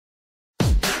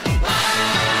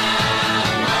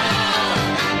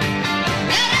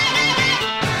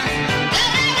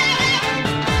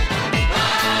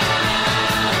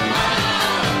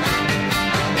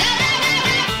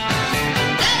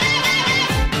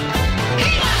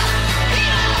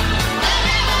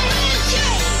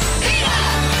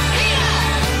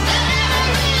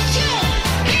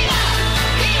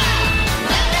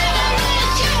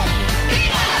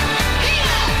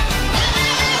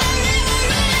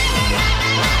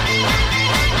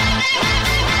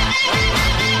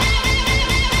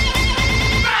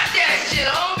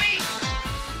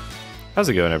How's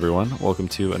it going, everyone? Welcome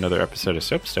to another episode of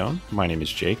Soapstone. My name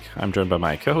is Jake. I'm joined by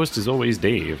my co-host, as always,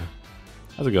 Dave.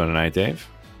 How's it going tonight, Dave?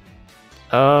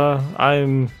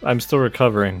 I'm still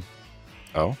recovering.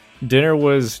 Oh? Dinner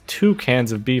was 2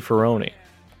 cans of beefaroni.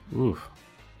 Ooh.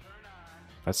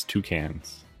 That's 2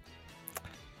 cans.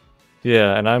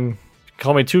 Yeah, and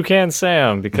call me Toucan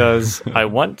Sam because I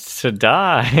want to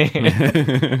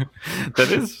die.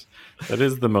 That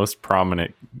is the most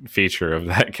prominent feature of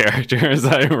that character, as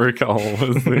I recall,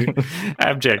 was the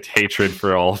abject hatred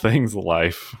for all things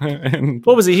life. And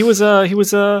What was he? He was a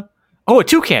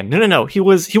toucan. No. He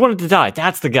wanted to die.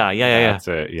 That's the guy. Yeah. That's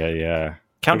it. Yeah.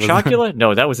 Count Chocula?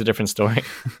 No, that was a different story.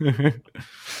 What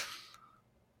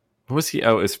was he?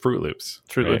 Oh, it's Fruit Loops.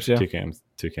 Fruit Loops, yeah.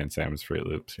 Toucan Sam's Fruit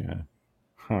Loops, yeah.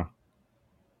 Huh.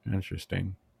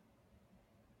 Interesting.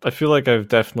 I feel like I've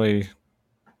definitely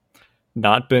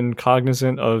not been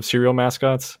cognizant of cereal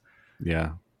mascots. Yeah.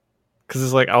 Because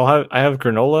it's like I have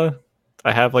granola,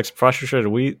 I have like some freshly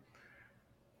shredded wheat,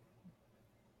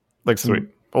 like some Sweet.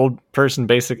 old person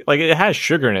basic. Like it has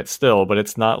sugar in it still, but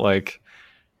it's not like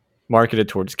marketed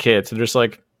towards kids. So just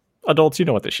like adults, you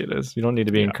know what this shit is. You don't need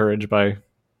to be encouraged by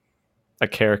a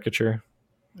caricature.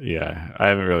 Yeah, I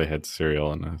haven't really had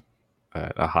cereal in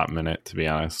a hot minute, to be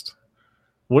honest.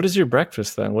 What is your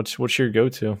breakfast then? What's your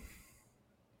go-to?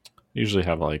 Usually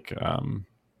have like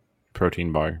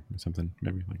protein bar or something,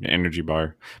 maybe like an energy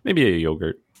bar, maybe a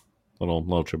yogurt. Little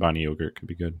Chobani yogurt could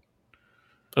be good.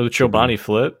 Oh, the Chobani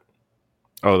flip.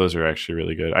 Oh, those are actually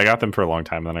really good. I got them for a long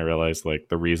time, then I realized like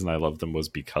the reason I loved them was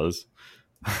because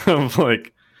of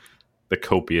like the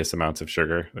copious amounts of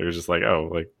sugar. They were just like, oh,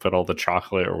 like put all the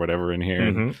chocolate or whatever in here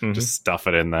and just stuff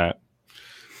it in that.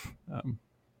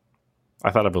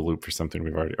 I thought of a loop for something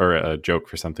or a joke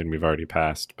for something we've already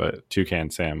passed, but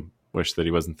Toucan Sam wished that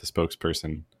he wasn't the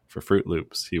spokesperson for Fruit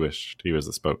Loops. He wished he was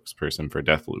the spokesperson for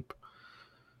Deathloop.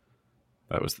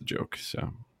 That was the joke.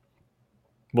 So,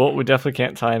 well, we definitely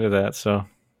can't tie into that. So,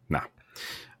 nah.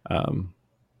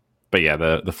 But yeah,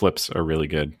 the flips are really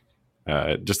good.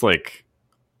 Just like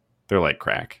they're like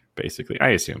crack, basically. I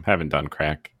assume. Haven't done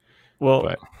crack. Well,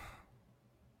 but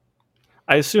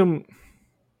I assume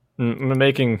I'm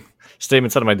making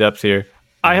statements out of my depth here.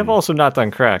 I have also not done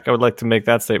crack. I would like to make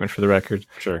that statement for the record.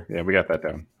 Sure. Yeah, we got that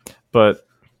down. But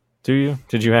do you?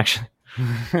 Did you actually?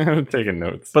 I'm taking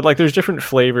notes. But like there's different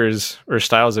flavors or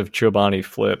styles of Chobani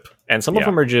flip. And some of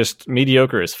them are just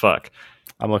mediocre as fuck.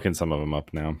 I'm looking some of them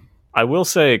up now. I will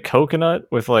say coconut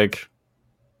with like,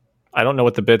 I don't know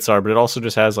what the bits are, but it also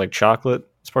just has like chocolate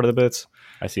as part of the bits.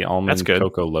 I see almond That's good.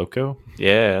 Coco Loco.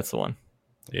 Yeah, that's the one.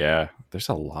 Yeah, there's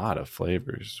a lot of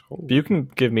flavors. You can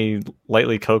give me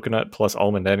lightly coconut plus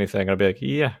almond anything. I'll be like,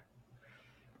 yeah.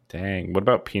 Dang. What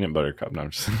about peanut butter cup? No, I'm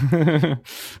just...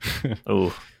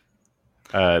 Oh.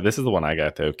 This is the one I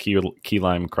got, though. Key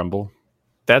lime crumble.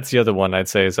 That's the other one I'd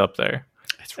say is up there.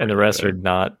 Really and the rest good. are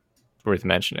not worth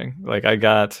mentioning. Like I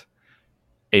got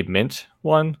a mint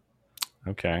one.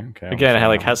 Okay. Again,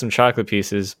 it has some chocolate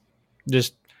pieces.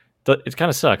 Just it kind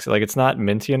of sucks. Like it's not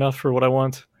minty enough for what I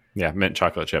want. Yeah, mint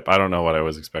chocolate chip. I don't know what I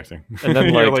was expecting. And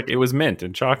then You're like it was mint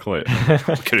and chocolate.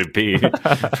 What could it be?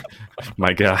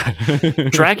 My God.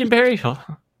 Dragonberry?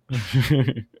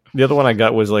 The other one I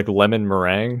got was like lemon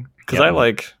meringue. Because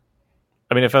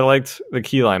if I liked the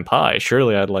key lime pie,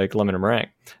 surely I'd like lemon and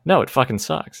meringue. No, it fucking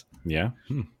sucks. Yeah.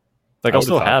 Like I'll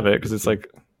still have it because it's like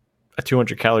a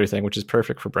 200 calorie thing, which is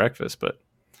perfect for breakfast. But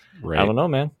right. I don't know,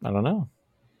 man. I don't know.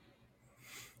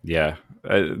 Yeah.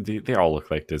 They all look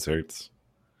like desserts.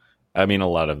 I mean, a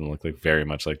lot of them look like very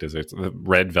much like desserts. The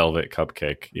red velvet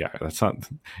cupcake. Yeah, that's not...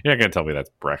 You're not going to tell me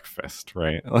that's breakfast,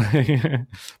 right?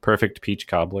 Perfect peach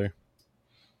cobbler.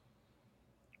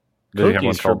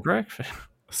 Cookies for breakfast.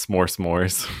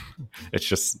 S'mores. It's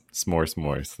just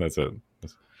s'mores. That's it.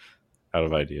 That's out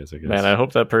of ideas, I guess. Man, I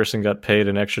hope that person got paid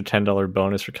an extra $10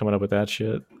 bonus for coming up with that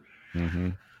shit. Mm-hmm.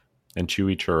 And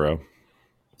chewy churro.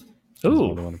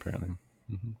 Ooh. One, apparently.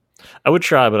 Mm-hmm. I would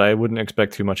try, but I wouldn't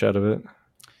expect too much out of it.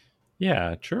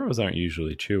 Yeah, churros aren't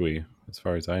usually chewy, as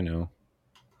far as I know.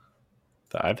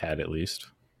 That I've had, at least.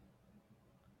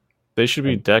 They should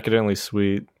be decadently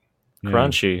sweet,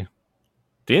 crunchy.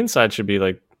 The inside should be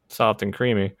like soft and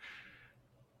creamy.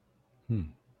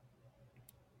 And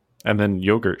then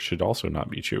yogurt should also not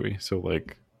be chewy. So,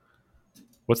 like,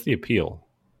 what's the appeal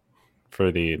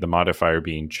for the modifier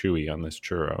being chewy on this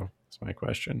churro? That's my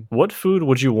question. What food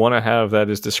would you want to have that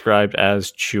is described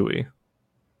as chewy?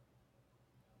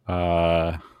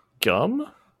 Gum?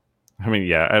 I mean,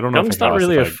 yeah, I don't know. Gum's not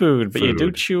really a food, but you do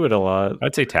chew it a lot.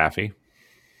 I'd say taffy.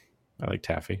 I like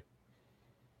taffy.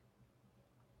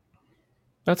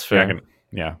 That's fair.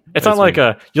 Yeah, It's not like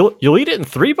you'll eat it in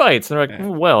 3 bites. And they're like,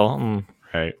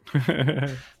 right.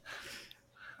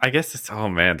 I guess it's, oh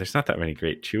man, there's not that many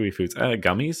great chewy foods.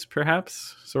 Gummies,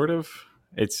 perhaps, sort of.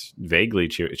 It's vaguely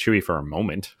chewy for a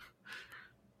moment.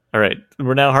 All right,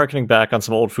 we're now harkening back on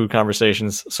some old food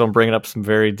conversations, so I'm bringing up some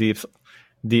very deep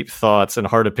thoughts and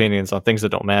hard opinions on things that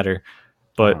don't matter.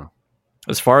 But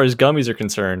as far as gummies are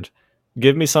concerned,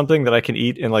 give me something that I can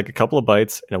eat in like a couple of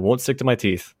bites and it won't stick to my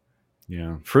teeth.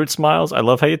 Yeah. Fruit Smiles, I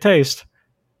love how you taste,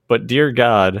 but dear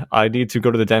God, I need to go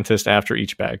to the dentist after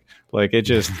each bag. Like it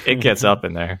gets up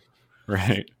in there.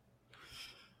 Right.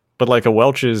 But like a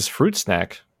Welch's fruit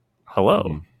snack,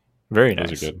 hello. Very nice.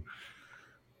 Those are good.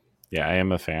 Yeah, I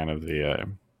am a fan of the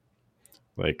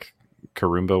like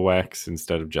Karumba wax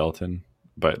instead of gelatin,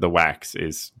 but the wax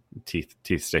is teeth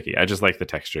sticky. I just like the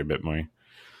texture a bit more.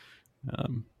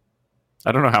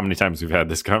 I don't know how many times we've had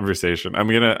this conversation.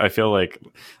 I feel like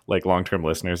long-term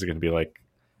listeners are gonna be like,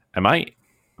 am I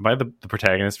the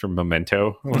protagonist from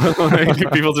Memento?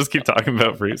 People just keep talking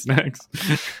about fruit snacks.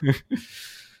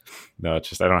 No, it's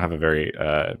just I don't have a very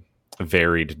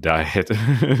varied diet.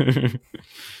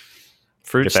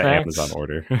 Fruit Get snacks, that Amazon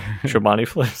order. Chobani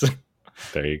flips.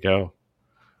 There you go.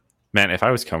 Man, if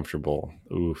I was comfortable,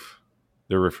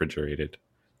 they're refrigerated.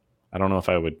 I don't know if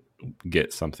I would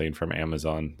get something from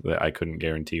Amazon that I couldn't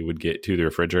guarantee would get to the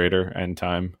refrigerator in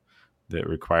time that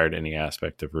required any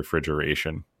aspect of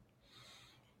refrigeration.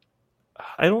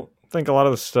 I don't think a lot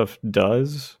of the stuff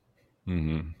does.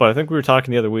 But I think we were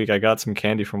talking the other week. I got some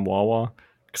candy from Wawa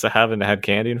because I haven't had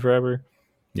candy in forever.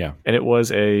 Yeah. And it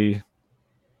was a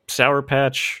Sour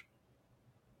Patch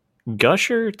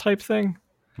Gusher type thing.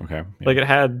 Okay. Yeah. Like it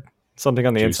had something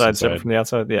on the inside separate from the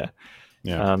outside. Yeah.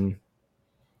 Yeah. And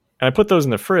I put those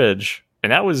in the fridge,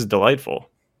 and that was delightful.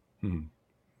 That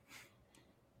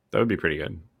would be pretty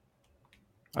good.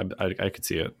 I could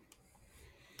see it.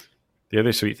 The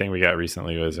other sweet thing we got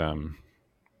recently was,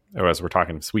 as we're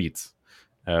talking sweets,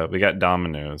 we got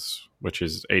Domino's, which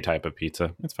is a type of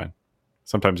pizza. It's fine.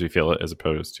 Sometimes we feel it as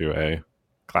opposed to a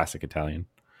classic Italian.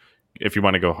 If you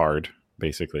want to go hard,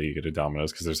 basically you get a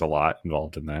Domino's because there's a lot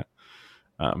involved in that.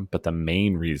 But the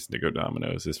main reason to go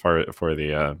Domino's is for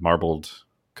the marbled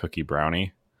cookie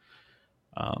brownie.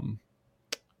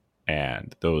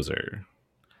 And those are,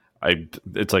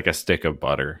 it's like a stick of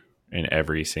butter in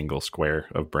every single square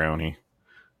of brownie.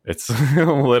 It's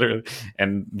literally,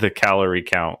 and the calorie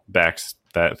count backs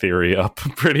that theory up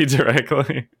pretty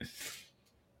directly.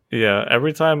 Yeah,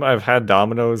 every time I've had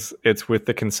Domino's, it's with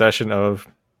the concession of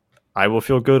I will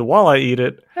feel good while I eat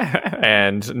it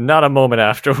and not a moment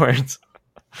afterwards.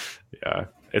 Yeah,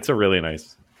 it's a really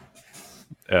nice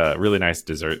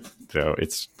dessert, though.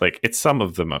 It's some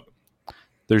of them.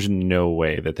 There's no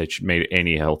way that they made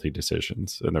any healthy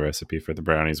decisions in the recipe for the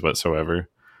brownies whatsoever.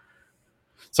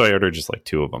 So I ordered just like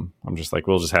 2 of them. I'm just like,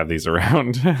 we'll just have these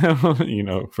around,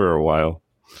 for a while.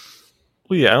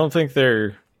 Well, yeah, I don't think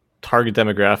their target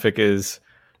demographic is,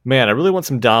 man, I really want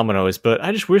some Domino's, but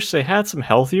I just wish they had some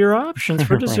healthier options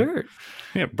for dessert.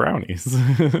 Yeah, brownies.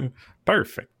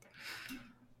 Perfect.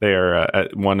 They are,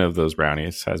 one of those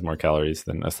brownies has more calories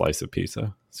than a slice of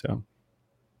pizza. So,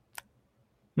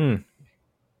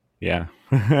 yeah.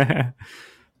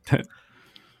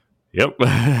 Yep.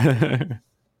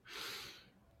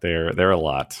 They're a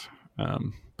lot,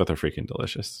 but they're freaking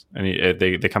delicious. And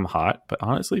they come hot, but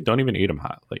honestly, don't even eat them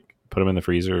hot. Like put them in the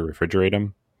freezer, refrigerate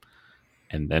them,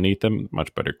 and then eat them.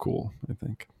 Much better cool, I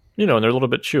think. And they're a little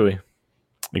bit chewy.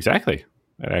 Exactly.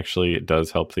 It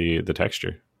does help the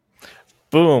texture.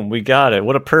 Boom, we got it.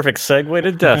 What a perfect segue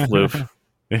to Deathloop.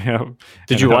 Yeah.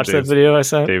 Did you watch that video I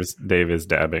sent? Dave is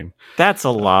dabbing. That's a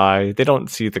lie. They don't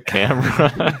see the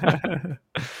camera.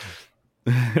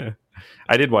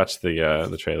 I did watch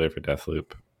the trailer for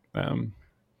Deathloop. And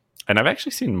I've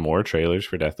actually seen more trailers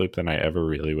for Deathloop than I ever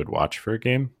really would watch for a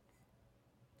game.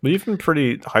 Well, you've been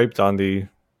pretty hyped on the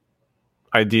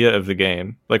idea of the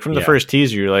game. Like from the first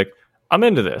teaser, you're like, I'm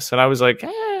into this. And I was like,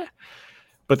 eh.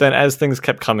 But then as things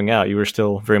kept coming out, you were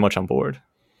still very much on board.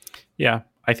 Yeah.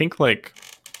 I think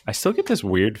I still get this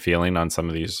weird feeling on some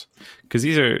of these because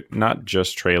these are not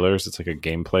just trailers. It's like a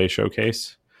gameplay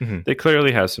showcase. Mm-hmm. They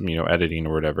clearly have some, editing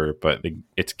or whatever, but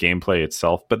it's gameplay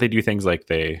itself. But they do things like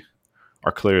they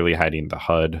are clearly hiding the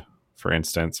HUD, for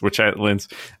instance, which I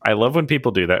love when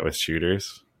people do that with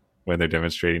shooters when they're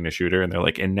demonstrating a shooter and they're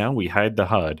like, and now we hide the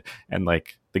HUD. And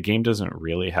like the game doesn't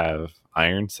really have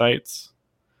iron sights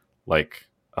like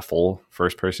a full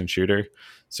first person shooter.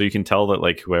 So you can tell that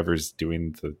like whoever's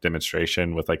doing the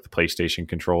demonstration with like the PlayStation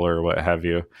controller or what have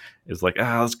you is like,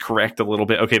 let's correct a little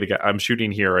bit. Okay, the guy I'm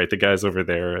shooting here, right? The guy's over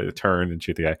there, turn and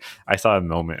shoot the guy. I saw a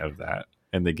moment of that.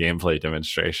 in the gameplay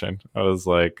demonstration. I was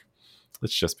like,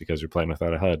 it's just because you're playing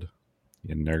without a HUD,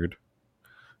 you nerd.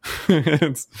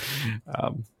 It's,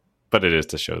 but it is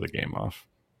to show the game off.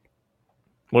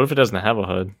 What if it doesn't have a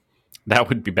HUD? That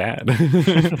would be bad.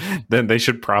 Then they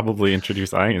should probably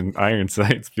introduce iron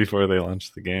sights before they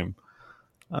launch the game.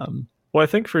 Well, I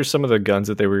think for some of the guns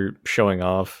that they were showing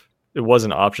off, it was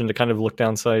an option to kind of look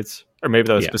down sights, or maybe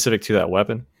that was specific to that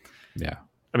weapon. Yeah.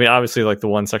 I mean, obviously, like the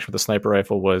one section with the sniper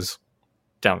rifle was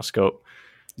down a scope.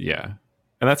 Yeah.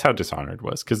 And that's how Dishonored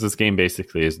was, because this game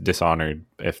basically is Dishonored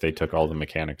if they took all the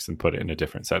mechanics and put it in a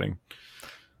different setting.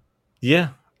 Yeah.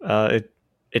 It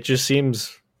just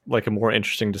seems like a more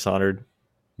interesting Dishonored.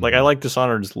 Like, I like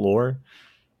Dishonored's lore.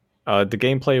 The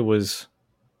gameplay was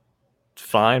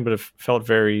fine, but it felt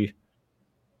very...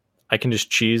 I can just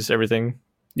cheese everything.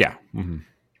 Yeah. Mm-hmm.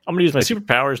 I'm going to use my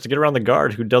superpowers to get around the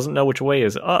guard who doesn't know which way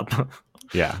is up.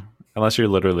 Yeah. Unless you're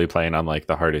literally playing on like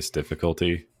the hardest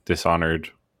difficulty. Dishonored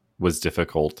was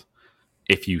difficult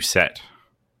if you set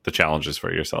the challenges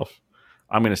for yourself.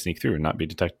 I'm going to sneak through and not be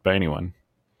detected by anyone.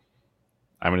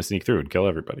 I'm going to sneak through and kill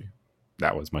everybody.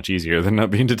 That was much easier than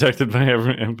not being detected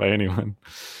by anyone.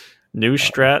 New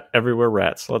strat, everywhere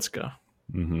rats. Let's go.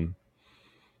 Mm-hmm.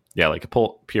 Yeah, like a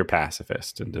pure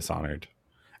pacifist in Dishonored.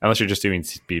 Unless you're just doing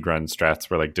speedrun strats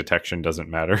where like detection doesn't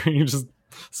matter. You just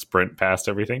sprint past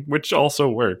everything, which also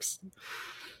works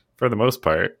for the most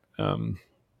part.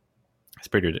 It's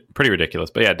pretty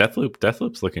ridiculous. But yeah,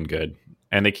 Deathloop's looking good.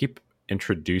 And they keep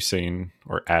introducing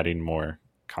or adding more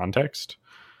context.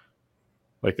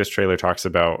 Like this trailer talked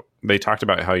about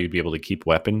how you'd be able to keep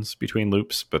weapons between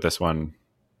loops, but this one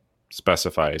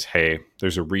specifies, hey,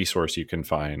 there's a resource you can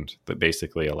find that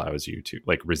basically allows you to,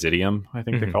 like residium, I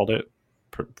think they called it,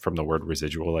 from the word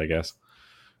residual, I guess,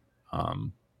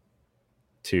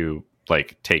 to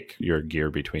like take your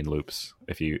gear between loops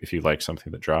if you like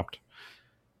something that dropped,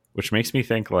 which makes me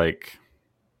think like,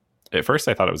 at first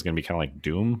I thought it was going to be kind of like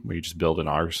Doom, where you just build an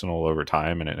arsenal over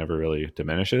time and it never really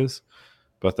diminishes.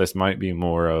 But this might be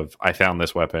more of, I found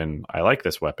this weapon, I like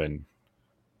this weapon,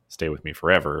 stay with me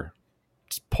forever.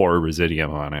 Just pour residium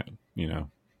on it, you know.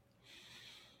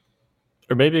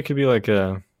 Or maybe it could be like I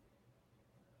don't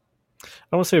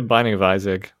want to say a Binding of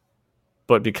Isaac,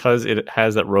 but because it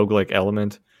has that roguelike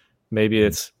element, maybe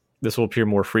this will appear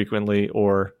more frequently,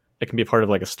 or it can be part of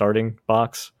like a starting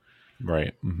box.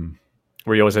 Right. Mm-hmm.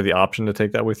 Where you always have the option to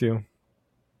take that with you.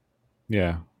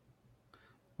 Yeah.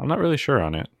 I'm not really sure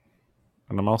on it.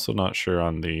 And I'm also not sure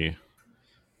on the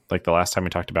last time we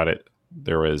talked about it,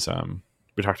 there was,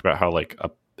 we talked about how like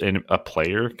a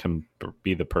player can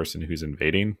be the person who's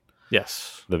invading.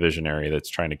 Yes. The visionary that's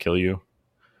trying to kill you.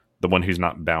 The one who's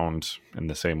not bound in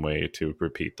the same way to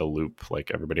repeat the loop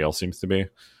like everybody else seems to be.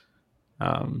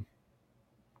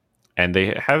 And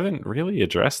they haven't really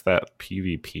addressed that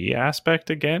PvP aspect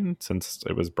again since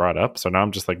it was brought up. So now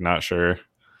I'm just like not sure.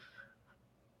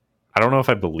 I don't know if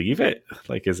I believe it.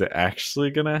 Like, is it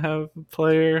actually going to have a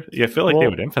player? Yeah, I feel like they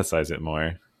would emphasize it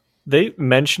more. They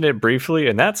mentioned it briefly,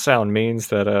 and that sound means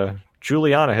that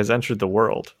Juliana has entered the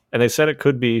world. And they said it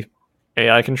could be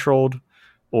AI controlled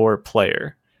or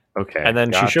player. Okay. And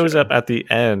then she shows up at the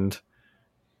end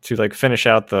to like finish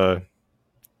out the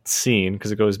scene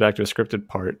because it goes back to a scripted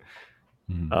part.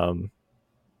 Mm-hmm.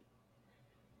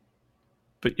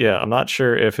 But yeah, I'm not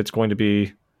sure if it's going to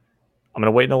be, I'm going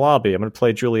to wait in the lobby, I'm going to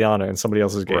play Juliana in somebody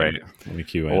else's game. Right. Let me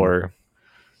queue in. Or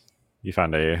you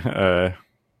found a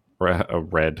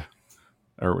red,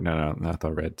 or no, not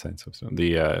the red science system.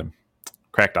 The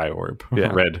cracked eye orb.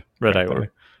 Yeah. red eye orb.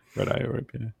 Red eye orb,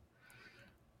 yeah.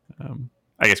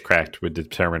 I guess cracked would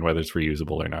determine whether it's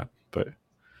reusable or not, but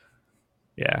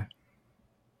yeah.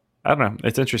 I don't know.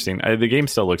 It's interesting. The game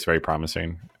still looks very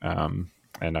promising, and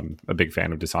I'm a big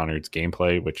fan of Dishonored's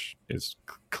gameplay, which is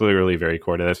clearly very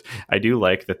core to this. I do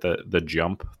like that the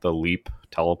jump, the leap,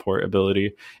 teleport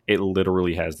ability, it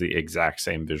literally has the exact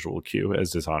same visual cue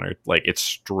as Dishonored. Like, it's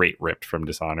straight ripped from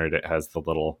Dishonored. It has the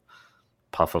little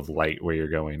puff of light where you're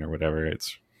going or whatever.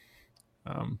 It's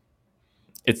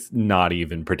not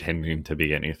even pretending to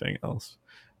be anything else,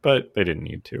 but they didn't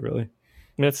need to, really. I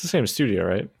mean, it's the same studio,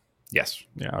 right? Yes.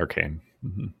 Yeah, Arcane.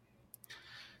 Mm-hmm.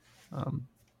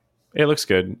 It looks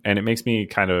good, and it makes me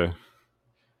kind of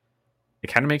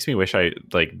makes me wish I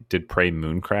like did Prey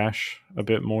Moon Crash a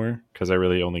bit more, because I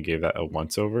really only gave that a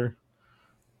once over.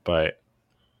 But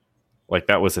like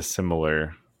that was a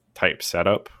similar type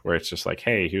setup where it's just like,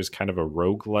 hey, here's kind of a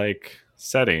roguelike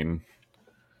setting.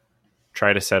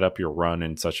 Try to set up your run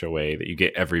in such a way that you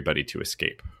get everybody to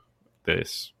escape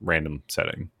this random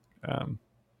setting.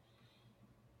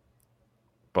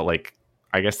 But like,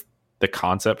 I guess the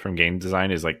concept from game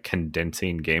design is like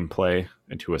condensing gameplay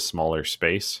into a smaller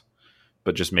space,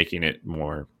 but just making it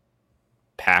more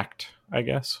packed, I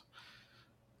guess.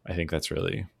 I think that's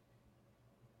really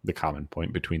the common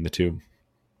point between the two.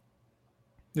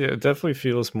 Yeah, it definitely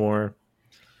feels more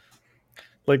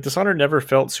like Dishonored never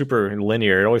felt super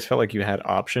linear. It always felt like you had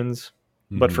options.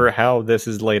 But for how this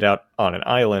is laid out on an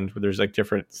island where there's like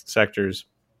different sectors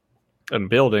and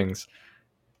buildings,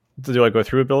 do I go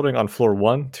through a building on floor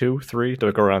 1, 2, 3? Do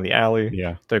I go around the alley?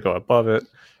 Yeah. Do I go above it?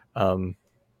 And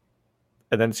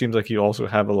then it seems like you also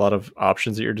have a lot of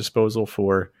options at your disposal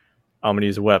for I'm going to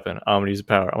use a weapon. I'm going to use a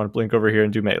power. I'm going to blink over here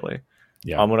and do melee.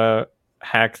 Yeah. I'm going to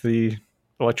hack the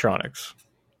electronics.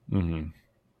 Mm-hmm.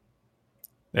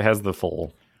 It has the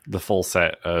full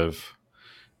set of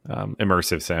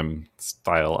immersive sim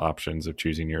style options of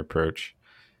choosing your approach,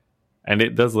 and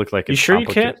it does look like it's you sure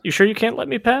you can't let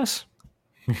me pass?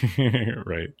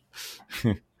 Right.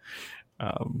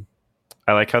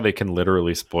 I like how they can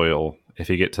literally spoil, if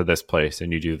you get to this place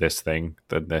and you do this thing,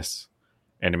 then this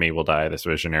enemy will die, this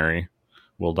visionary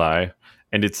will die,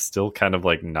 and it's still kind of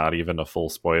like not even a full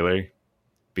spoiler,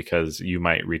 because you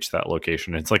might reach that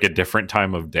location. It's like a different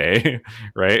time of day,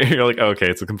 right? You're like, oh, okay,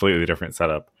 it's a completely different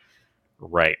setup.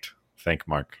 Right. Thank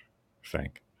Mark.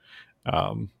 Thank.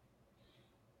 But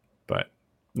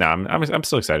no, I'm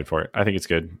still excited for it. I think it's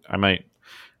good. I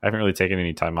haven't really taken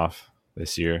any time off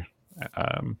this year.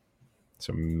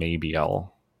 So maybe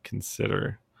I'll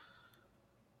consider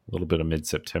a little bit of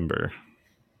mid-September.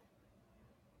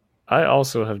 I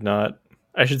also have not.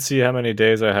 I should see how many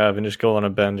days I have and just go on a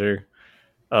bender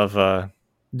of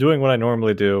doing what I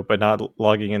normally do, but not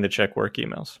logging in to check work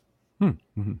emails.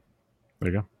 Mm-hmm.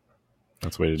 There you go.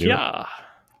 That's the way to do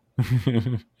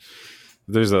it.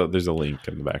 There's a link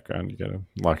in the background. You gotta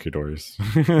lock your doors.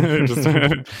 Just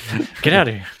get out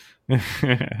of here.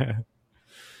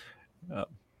 But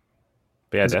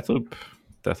yeah,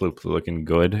 Deathloop looking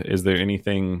good. Is there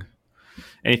anything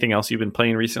else you've been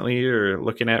playing recently or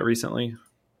looking at recently?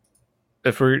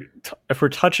 If we're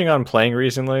touching on playing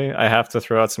recently, I have to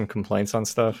throw out some complaints on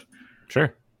stuff.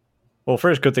 Sure. Well,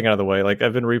 first, good thing out of the way. Like,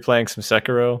 I've been replaying some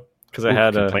Sekiro because I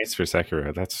had complaints for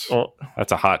Sekiro.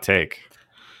 That's a hot take.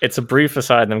 It's a brief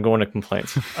aside, and I'm going to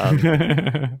complaints.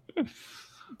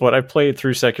 But I played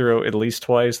through Sekiro at least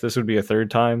twice. This would be a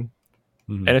third time.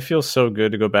 Mm-hmm. And it feels so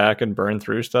good to go back and burn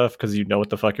through stuff because you know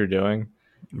what the fuck you're doing.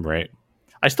 Right.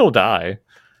 I still die,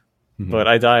 but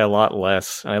I die a lot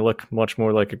less. And I look much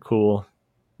more like a cool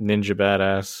ninja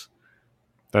badass.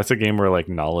 That's a game where like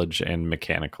knowledge and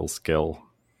mechanical skill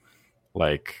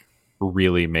like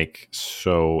really make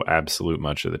so absolute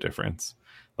much of the difference.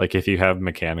 Like if you have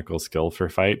mechanical skill for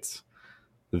fights,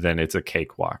 then it's a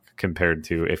cakewalk compared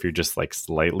to if you're just like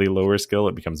slightly lower skill,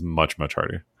 it becomes much, much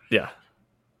harder. Yeah.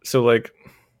 So like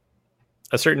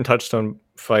a certain touchstone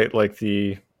fight, like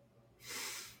the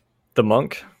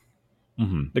monk,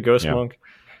 the ghost monk,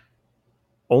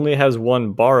 only has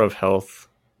one bar of health,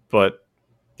 but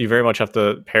you very much have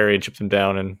to parry and chip them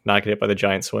down and not get hit by the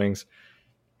giant swings.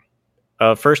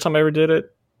 First time I ever did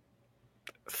it,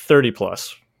 30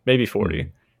 plus, maybe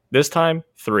 40. This time,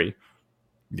 3.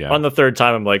 Yeah. On the third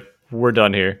time, I'm like, we're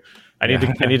done here. I need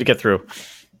to get through.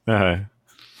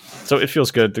 So it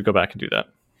feels good to go back and do that.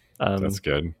 That's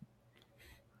good.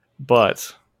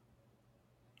 But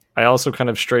I also kind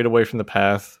of strayed away from the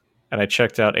path, and I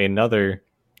checked out another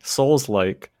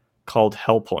Souls-like called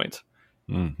Hellpoint.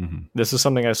 Mm-hmm. This is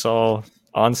something I saw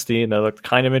on Steam that looked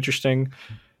kind of interesting,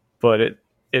 but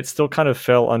it still kind of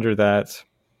fell under that.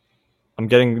 I'm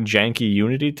getting janky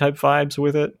Unity type vibes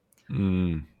with it.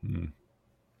 Mm-hmm.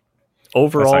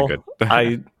 Overall,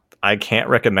 I can't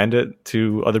recommend it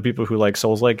to other people who like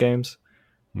Souls-like games.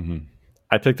 Mm-hmm.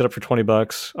 I picked it up for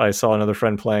 $20. I saw another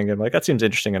friend playing it. I'm like, that seems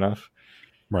interesting enough.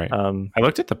 Right. I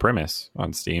looked at the premise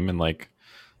on Steam and like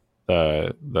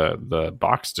the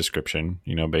box description,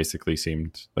 basically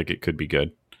seemed like it could be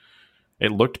good.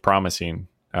 It looked promising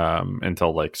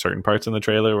until like certain parts in the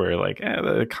trailer where like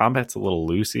the combat's a little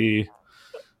loosey.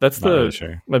 That's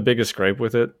my biggest gripe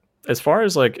with it. As far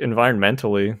as like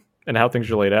environmentally and how things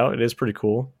are laid out, it is pretty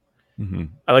cool. Mm-hmm.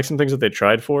 I like some things that they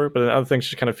tried for, but then other things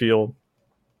just kind of feel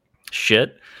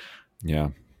shit. Yeah.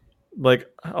 Like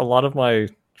a lot of my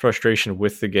frustration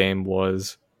with the game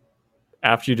was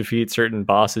after you defeat certain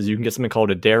bosses, you can get something called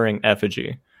a daring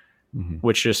effigy,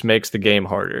 which just makes the game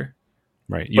harder.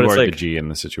 Right. You are the G in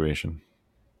the situation.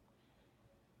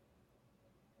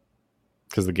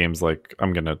 Because the game's like,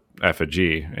 I'm going to F a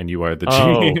G, and you are the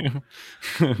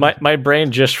G. my brain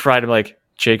just fried. I'm like,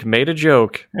 Jake made a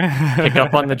joke. Pick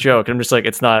up on the joke. And I'm just like,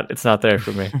 it's not there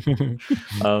for me.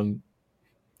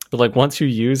 But like once you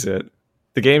use it,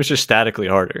 the game's just statically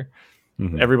harder.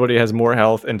 Everybody has more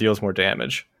health and deals more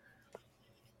damage.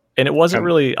 And it wasn't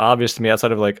really obvious to me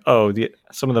outside of like, oh,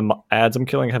 some of the ads I'm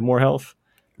killing have more health.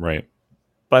 Right.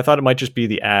 But I thought it might just be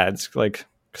the ads. Like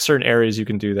certain areas you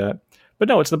can do that. But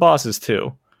no, it's the bosses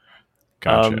too.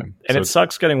 Gotcha. And it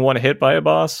sucks getting one hit by a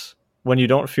boss when you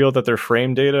don't feel that their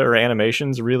frame data or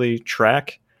animations really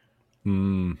track.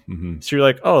 Mm-hmm. So you're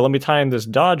like, oh, let me time this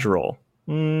dodge roll.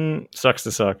 Sucks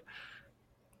to suck.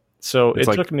 So it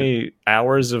took me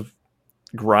hours of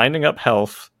grinding up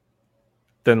health,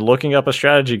 then looking up a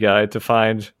strategy guide to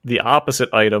find the opposite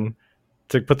item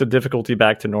to put the difficulty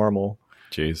back to normal.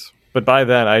 Jeez. But by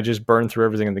then, I just burned through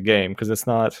everything in the game because it's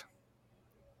not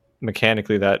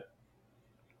mechanically that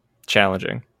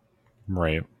challenging.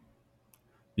 Right.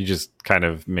 You just kind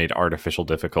of made artificial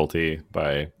difficulty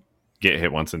by get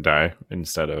hit once and die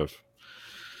instead of,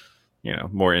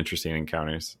 more interesting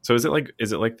encounters. So is it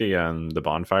like the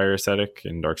bonfire aesthetic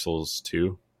in Dark Souls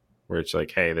 2, where it's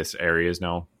like, hey, this area is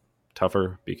now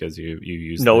tougher because you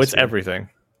use it's everything.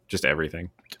 Just everything.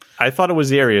 I thought it was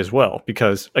the area as well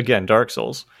because again, Dark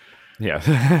Souls. Yeah.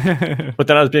 But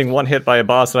then I was being one hit by a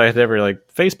boss that I had never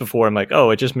faced before. I'm like, oh,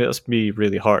 it just must be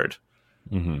really hard.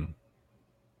 Mm-hmm.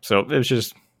 So it was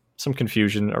just some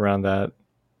confusion around that.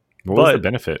 What was the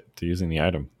benefit to using the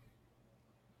item?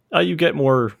 You get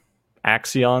more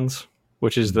axions,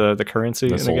 which is the currency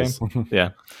in souls. The game. Yeah.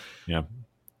 Yeah.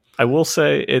 I will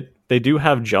say they do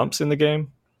have jumps in the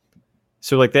game.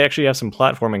 So they actually have some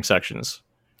platforming sections,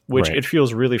 which it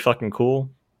feels really fucking cool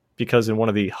because in one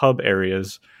of the hub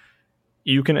areas,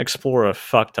 you can explore a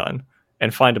fuck ton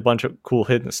and find a bunch of cool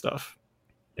hidden stuff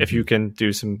if you can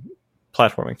do some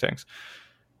platforming things.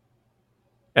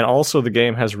 And also the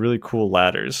game has really cool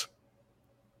ladders.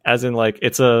 As in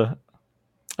it's a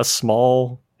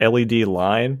small LED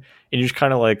line and you just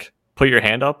kind of put your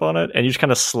hand up on it and you just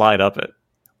kind of slide up it.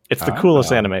 It's the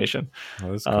coolest animation.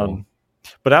 Oh, that's cool.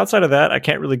 But outside of that, I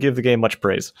can't really give the game much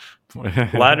praise.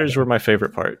 Ladders were my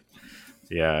favorite part.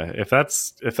 Yeah, if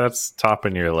that's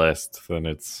topping your list, then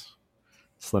it's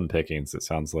slim pickings, it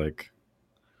sounds like.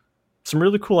 Some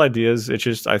really cool ideas. It's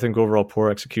just, I think, overall poor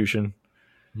execution.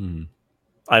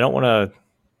 I don't want to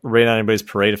rain on anybody's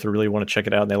parade if they really want to check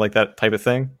it out and they like that type of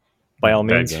thing. By all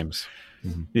means. Bad games.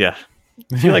 Yeah.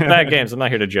 If you like bad games, I'm not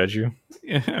here to judge you.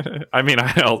 I mean,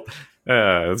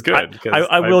 it's good.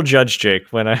 I will judge Jake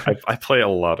when I play a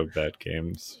lot of bad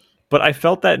games. But I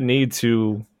felt that need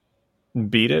to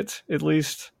beat it, at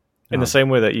least, in the same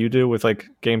way that you do with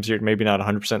games you're maybe not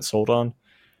 100% sold on.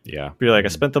 Yeah. But you're I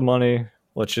spent the money.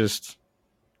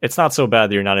 It's not so bad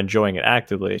that you're not enjoying it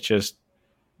actively. It's just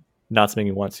not something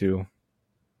you want to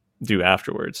do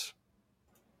afterwards.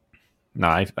 No,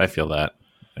 I feel that.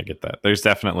 I get that. There's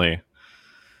definitely,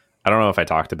 I don't know if I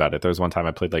talked about it. There was one time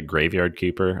I played Graveyard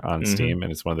Keeper on Steam,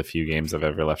 and it's one of the few games I've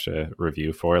ever left a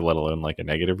review for, let alone a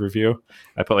negative review.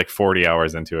 I put 40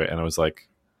 hours into it, and I was like,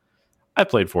 I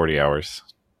played 40 hours.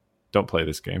 Don't play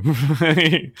this game.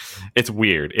 It's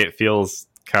weird. It feels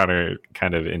kind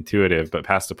of intuitive, but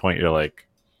past a point, you're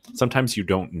sometimes you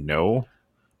don't know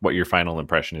what your final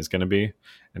impression is going to be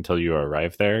until you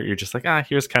arrive there. You're just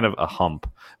here's kind of a hump,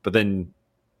 but then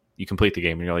you complete the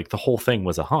game and you're the whole thing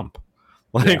was a hump.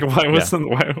 Why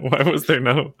was there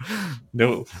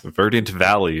no verdant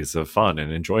valleys of fun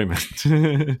and enjoyment?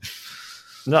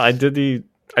 No, I did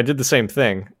the same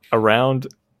thing. Around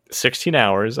 16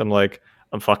 hours, I'm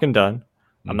I'm fucking done.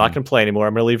 I'm not going to play anymore.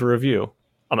 I'm going to leave a review.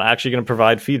 I'm actually going to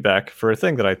provide feedback for a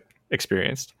thing that I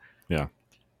experienced. Yeah.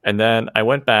 And then I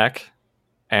went back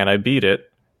and I beat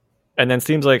it. And then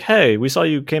Steam's hey, we saw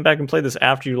you came back and played this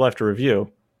after you left a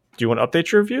review. Do you want to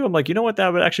update your review? I'm you know what?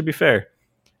 That would actually be fair.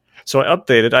 So I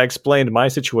updated. I explained my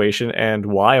situation and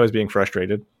why I was being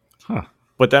frustrated. Huh.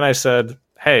 But then I said,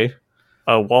 hey,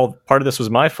 while part of this was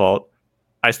my fault,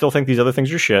 I still think these other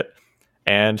things are shit.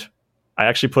 And I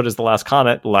actually put as the last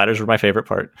comment, ladders were my favorite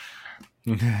part.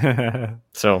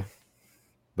 So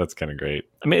that's kind of great.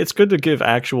 I mean, it's good to give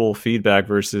actual feedback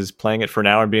versus playing it for an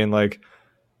hour and being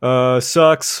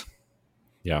sucks.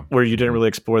 Yeah. Where you didn't really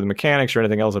explore the mechanics or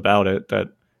anything else about it that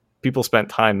people spent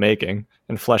time making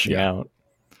and fleshing out.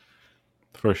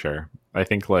 For sure. I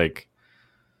think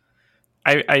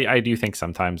I do think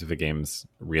sometimes if a game's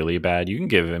really bad, you can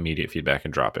give immediate feedback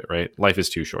and drop it, right? Life is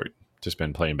too short to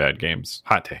spend playing bad games.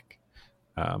 Hot take.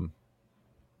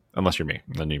 Unless you're me,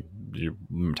 then your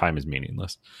time is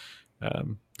meaningless.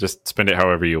 Just spend it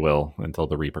however you will until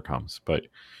the Reaper comes. But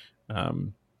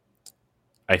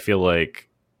I feel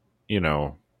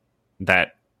that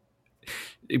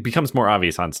it becomes more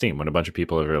obvious on Steam when a bunch of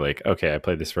people are okay, I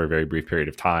played this for a very brief period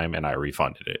of time and I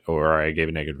refunded it, or I gave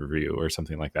a negative review or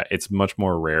something like that. It's much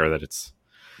more rare that it's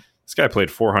this guy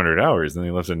played 400 hours and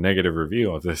he left a negative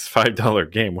review of this $5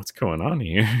 game. What's going on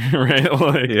here? Right?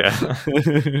 Like,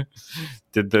 Yeah.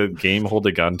 did the game hold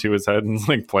a gun to his head and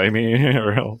like play me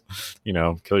or he'll,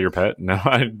 kill your pet? No,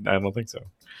 I don't think so.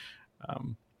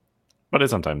 But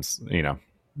it's sometimes,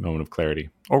 moment of clarity,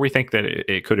 or we think that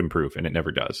it could improve and it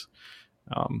never does.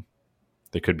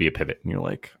 There could be a pivot and you're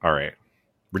like, all right,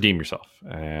 redeem yourself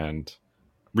and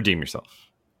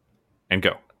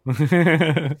go.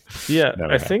 Yeah,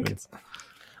 I think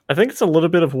it's a little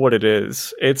bit of what it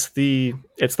is. It's the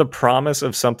promise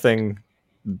of something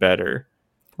better.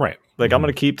 Right. Like, I'm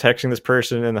going to keep texting this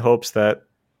person in the hopes that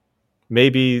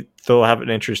maybe they'll have an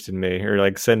interest in me or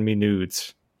like send me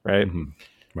nudes, right?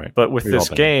 Right. But with this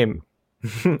game,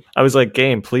 I was like,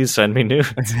 game, please send me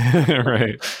nudes.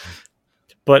 Right.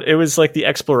 But it was like the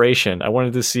exploration. I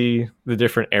wanted to see the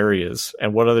different areas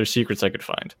and what other secrets I could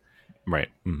find. Right.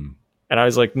 And I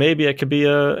was like, maybe it could be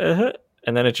a hit.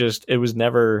 And then it was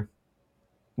never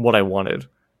what I wanted.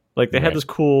 Like, they had this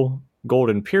cool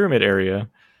golden pyramid area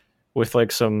with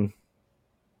like some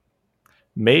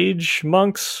mage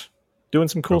monks doing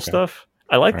some cool stuff.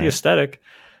 I like the aesthetic,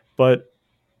 but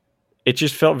it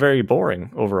just felt very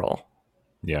boring overall.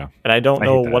 Yeah. And I don't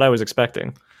know what I was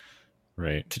expecting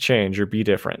to change or be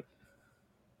different.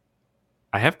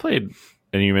 I have played,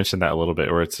 and you mentioned that a little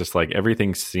bit, where it's just like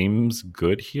everything seems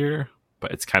good here,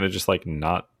 but it's kind of just like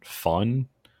not fun.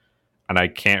 And I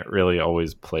can't really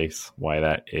always place why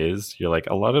that is. You're like,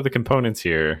 a lot of the components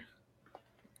here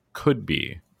could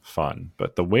be fun,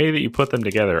 but the way that you put them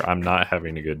together, I'm not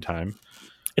having a good time.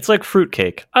 It's like fruit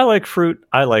cake. I like fruit.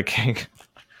 I like cake.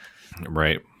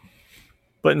 Right.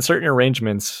 But in certain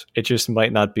arrangements, it just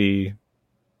might not be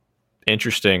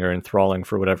interesting or enthralling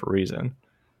for whatever reason.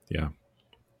 Yeah.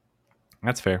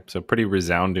 That's fair. So pretty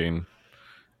resounding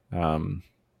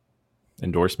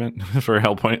endorsement for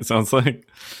Hellpoint, it sounds like.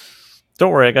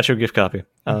 Don't worry, I got you a gift copy.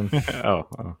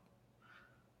 Oh.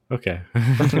 Okay.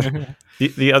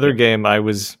 The other game I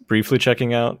was briefly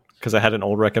checking out, because I had an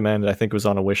old recommend, I think it was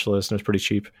on a wish list and it was pretty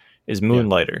cheap, is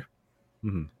Moonlighter.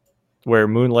 Yeah. Where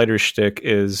Moonlighter's shtick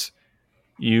is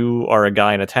you are a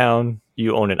guy in a town,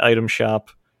 you own an item shop,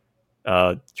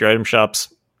 your item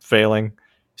shop's failing,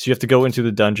 so you have to go into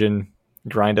the dungeon,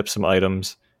 grind up some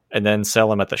items, and then sell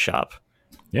them at the shop.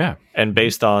 Yeah. And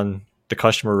based on the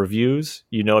customer reviews,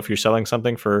 you know if you're selling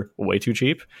something for way too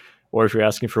cheap or if you're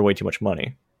asking for way too much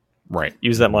money. Right.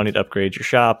 Use that money to upgrade your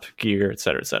shop, gear,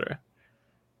 etc., etc.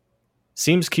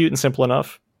 Seems cute and simple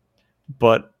enough,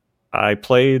 but I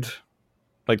played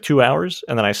like 2 hours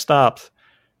and then I stopped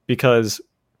because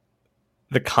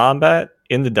the combat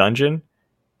in the dungeon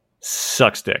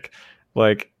sucks dick.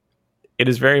 Like, it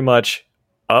is very much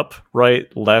up, right,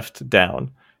 left,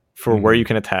 down for where you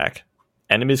can attack.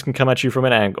 Enemies can come at you from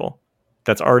an angle.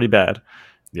 That's already bad.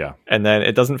 Yeah. And then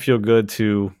it doesn't feel good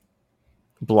to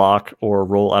block or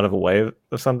roll out of the way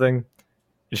of something.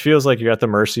 It feels like you're at the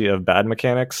mercy of bad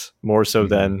mechanics more so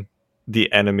than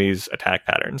the enemy's attack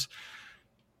patterns.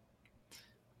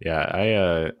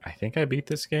 Yeah, I think I beat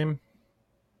this game.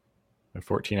 I have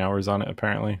 14 hours on it,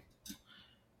 apparently.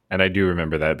 And I do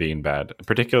remember that being bad,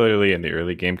 particularly in the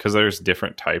early game, because there's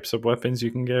different types of weapons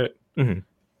you can get.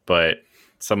 But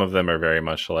some of them are very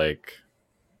much like,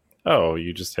 oh,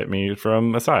 you just hit me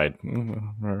from the side.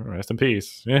 Rest in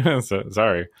peace. Yeah, so,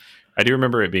 sorry. I do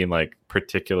remember it being like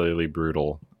particularly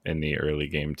brutal in the early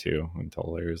game too,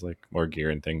 until there's like more gear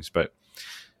and things. But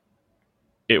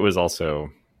it was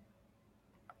also,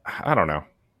 I don't know,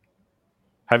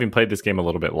 having played this game a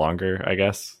little bit longer, I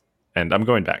guess, and I'm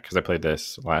going back because I played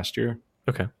this last year.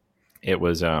 Okay. It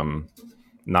was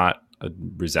not a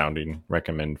resounding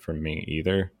recommend from me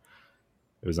either.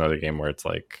 It was another game where it's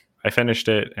like, I finished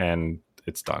it and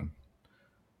it's done.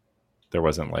 There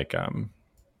wasn't like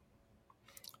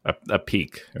a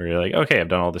peak where you're like, okay, I've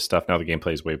done all this stuff. Now the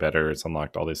gameplay is way better. It's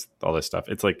unlocked all this stuff.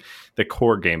 It's like the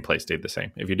core gameplay stayed the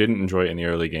same. If you didn't enjoy it in the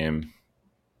early game,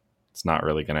 it's not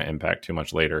really going to impact too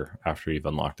much later after you've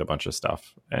unlocked a bunch of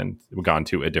stuff and gone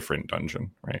to a different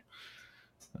dungeon, right?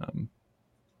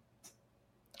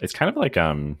 It's kind of like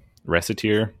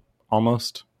Reciteer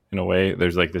almost in a way.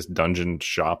 There's like this dungeon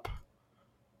shop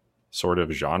sort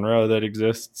of genre that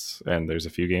exists, and there's a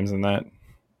few games in that.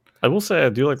 I will say I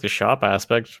do like the shop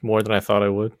aspect more than I thought I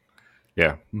would.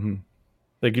 Yeah.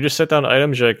 Like, you just set down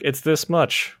items, you're like, it's this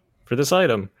much for this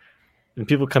item. And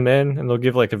people come in and they'll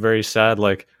give like a very sad,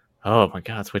 like, oh my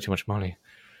God, it's way too much money.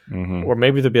 Or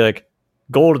maybe they'll be like,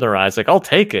 gold in their eyes, like, I'll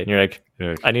take it. And you're like,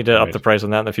 I need to up the price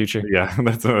on that in the future. Yeah,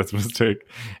 that's a mistake.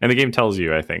 And the game tells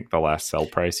you, I think, the last sell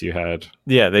price you had.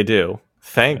 Yeah, they do.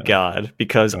 Thank God,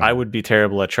 because I would be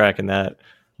terrible at tracking that.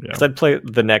 Because I'd play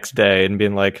it the next day and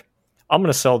being like, I'm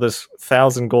going to sell this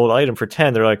 1,000 gold item for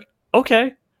 10. They're like,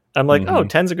 okay. I'm like, oh,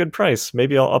 10's a good price.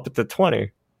 Maybe I'll up it to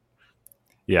 20.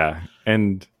 Yeah.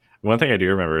 And one thing I do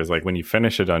remember is like when you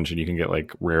finish a dungeon, you can get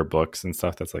like rare books and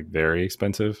stuff that's like very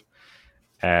expensive.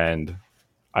 And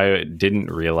I didn't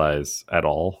realize at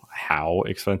all how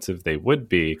expensive they would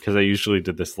be, because I usually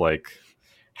did this like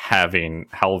having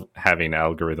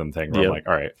algorithm thing where I'm like,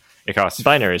 all right, it costs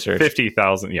binary search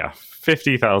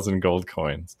 50,000 gold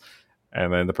coins.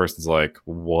 And then the person's like,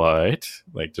 what?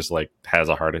 Like, just like has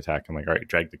a heart attack. I'm like, all right,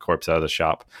 drag the corpse out of the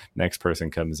shop. Next person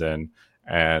comes in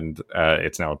and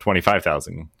it's now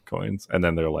 25,000 coins. And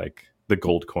then they're like, the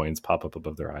gold coins pop up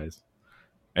above their eyes.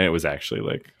 And it was actually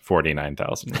like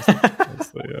 49,000. That's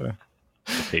the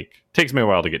peak. Takes me a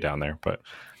while to get down there, but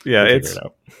yeah,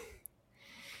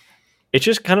 it's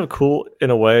just kind of cool in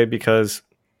a way because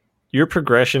your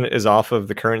progression is off of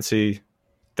the currency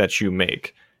that you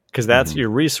make, because that's your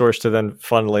resource to then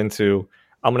funnel into,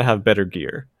 I'm going to have better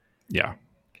gear. Yeah.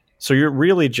 So you're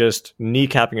really just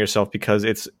kneecapping yourself because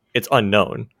it's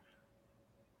unknown.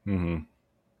 Mm-hmm.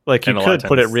 Like you could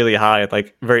put it really high,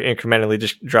 like very incrementally,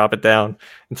 just drop it down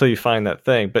until you find that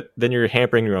thing. But then you're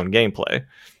hampering your own gameplay.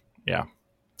 Yeah.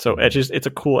 So it's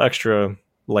a cool extra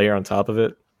layer on top of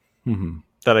it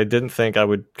that I didn't think I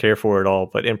would care for at all.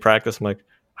 But in practice, I'm like,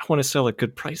 I want to sell at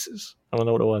good prices. I don't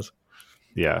know what it was.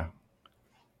 Yeah.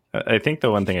 I think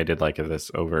the one thing I did like of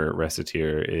this over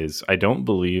Reciteer is I don't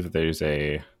believe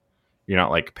you're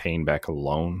not like paying back a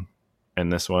loan in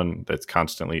this one that's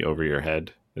constantly over your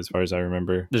head, as far as I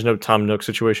remember. There's no Tom Nook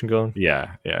situation going?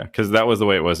 Yeah, yeah. Because that was the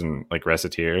way it was in like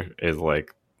Reciteer, is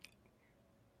like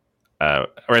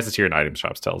Reciteer and Item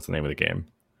Shops tells the name of the game.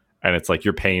 And it's like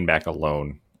you're paying back a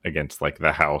loan against like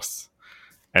the house.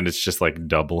 And it's just like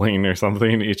doubling or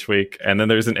something each week. And then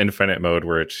there's an infinite mode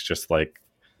where it's just like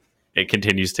it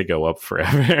continues to go up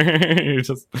forever. You're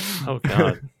just, oh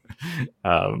god.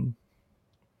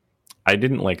 I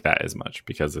didn't like that as much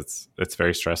because it's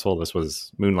very stressful.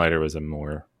 Moonlighter was a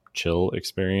more chill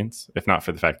experience, if not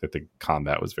for the fact that the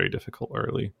combat was very difficult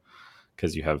early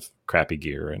because you have crappy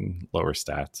gear and lower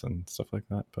stats and stuff like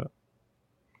that. But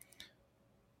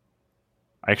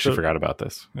I actually forgot about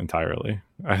this entirely.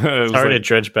 It's hard to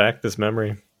dredge back this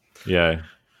memory. Yeah.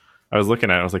 I was looking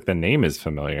at it, I was like, the name is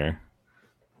familiar.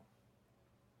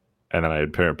 And then I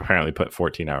had apparently put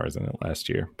 14 hours in it last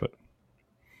year, but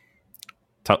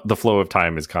the flow of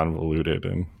time is convoluted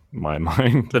in my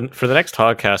mind. For the next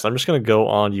podcast, I'm just going to go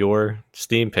on your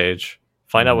Steam page,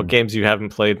 find out what games you haven't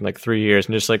played in like 3 years,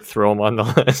 and just like throw them on the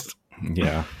list.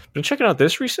 Yeah. Been checking out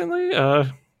this recently.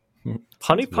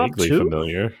 Honey Pop 2?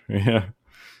 Familiar. Yeah.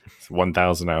 It's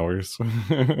 1,000 hours.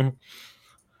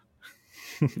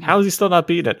 How is he still not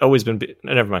beating it? Oh, he's been beaten.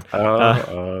 Never mind.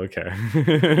 Okay.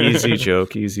 Easy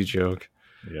joke.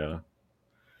 Yeah.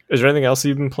 Is there anything else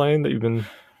you've been playing that you've been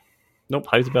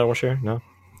hyped about? Want to share? No?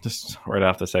 Just right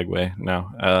off the segue.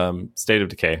 No. State of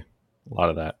Decay. A lot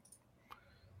of that.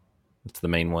 It's the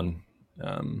main one.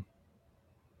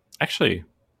 Actually,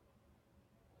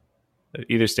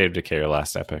 either State of Decay or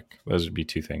Last Epic. Those would be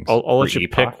two things. I'll let you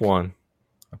pick one.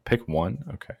 Pick one?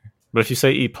 Okay. But if you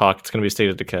say Epoch, it's going to be State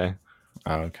of Decay.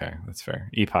 Oh, okay. That's fair.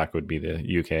 Epoch would be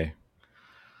the UK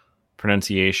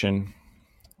pronunciation.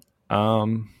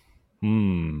 Okay,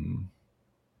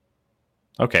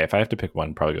 if I have to pick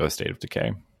one, probably go with State of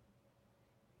Decay.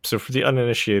 So for the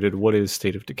uninitiated, what is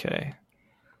State of Decay?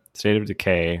 State of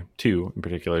Decay 2 in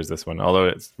particular is this one, although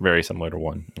it's very similar to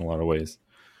 1 in a lot of ways,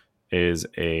 is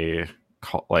a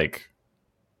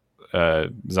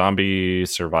zombie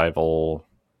survival,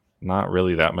 not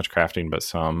really that much crafting, but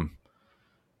some.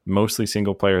 Mostly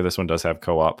single player. This one does have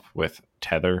co-op with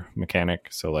tether mechanic,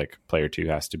 so like player 2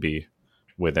 has to be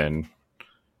within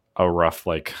a rough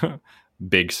like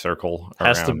big circle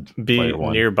has around to be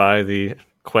nearby the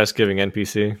quest giving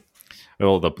NPC.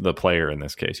 Well, the player in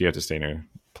this case, you have to stay near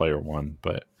player 1,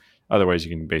 but otherwise you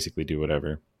can basically do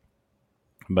whatever.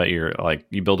 But you're like,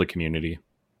 you build a community,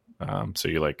 so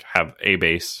you like have a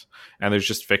base, and there's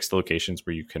just fixed locations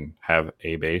where you can have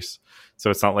a base. So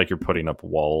it's not like you're putting up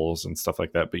walls and stuff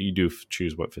like that, but you do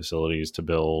choose what facilities to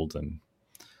build and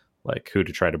like who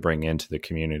to try to bring into the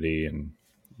community and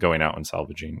going out and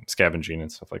scavenging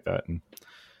and stuff like that. And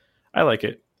I like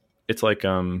it. It's like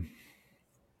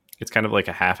it's kind of like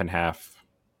a half and half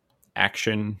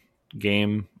action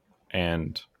game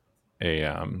and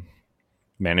a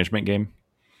management game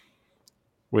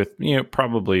with,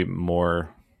 probably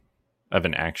more of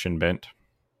an action bent,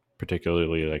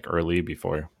 particularly like early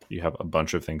before you have a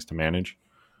bunch of things to manage.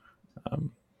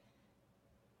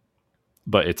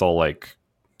 But it's all like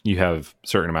you have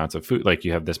certain amounts of food, like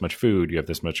you have this much food, you have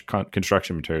this much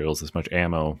construction materials, this much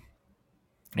ammo,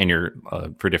 and you're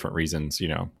for different reasons,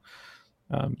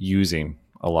 using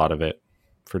a lot of it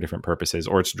for different purposes,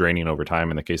 or it's draining over time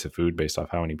in the case of food based off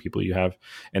how many people you have.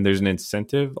 And there's an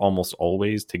incentive almost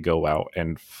always to go out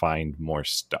and find more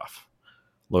stuff,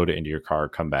 load it into your car,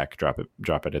 come back, drop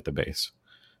it at the base.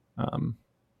 And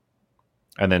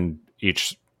then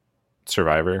each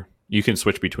survivor, you can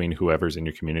switch between whoever's in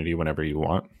your community whenever you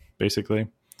want, basically.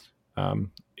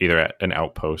 Either at an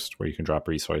outpost where you can drop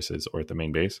resources or at the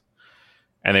main base.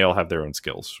 And they all have their own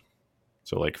skills.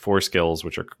 So like 4 skills,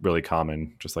 which are really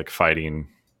common, just like fighting,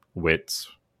 wits,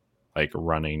 like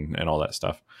running and all that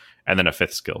stuff. And then a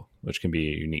 5th skill, which can be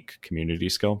a unique community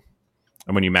skill.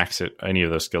 And when you max any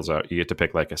of those skills out, you get to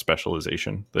pick like a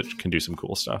specialization that can do some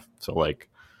cool stuff. So like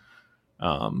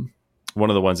one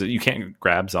of the ones that you can't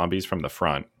grab zombies from the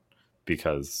front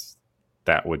because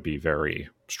that would be very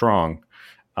strong.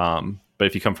 But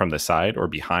if you come from the side or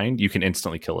behind, you can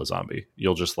instantly kill a zombie.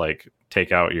 You'll just like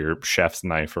take out your chef's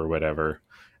knife or whatever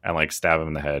and like stab him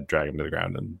in the head, drag him to the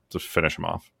ground, and just finish him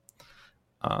off.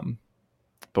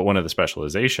 But one of the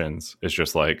specializations is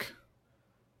just like,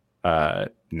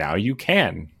 now you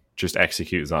can just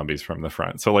execute zombies from the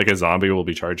front. So like a zombie will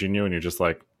be charging you and you're just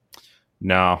like,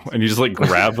 no. And you just like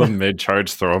grab them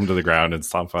mid-charge, throw them to the ground and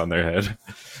stomp on their head.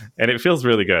 And it feels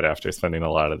really good after spending a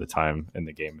lot of the time in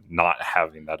the game not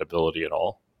having that ability at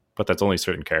all. But that's only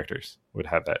certain characters would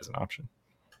have that as an option.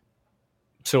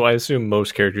 So I assume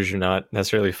most characters are not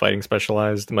necessarily fighting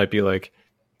specialized. It might be like,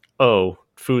 oh,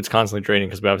 food's constantly draining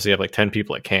because we obviously have like 10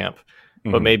 people at camp.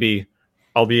 Mm-hmm. But maybe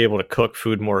I'll be able to cook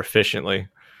food more efficiently.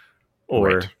 Or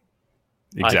right.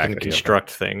 Exactly. I can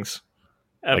construct things.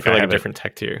 Like I feel like a different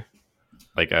tech tier.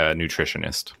 Like a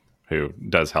nutritionist who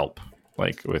does help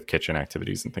like with kitchen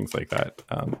activities and things like that.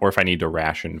 Or if I need to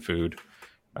ration food,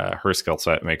 her skill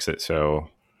set makes it so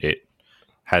it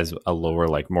has a lower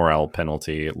like morale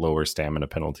penalty, lower stamina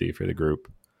penalty for the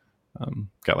group.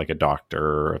 Got like a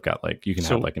doctor, I've got like, you can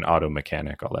have like an auto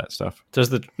mechanic, all that stuff.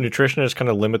 Does the nutritionist kind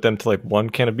of limit them to like 1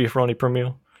 can of beefaroni per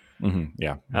meal? Mm-hmm,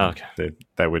 yeah. Oh, okay.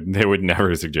 They would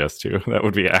never suggest to. That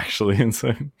would be actually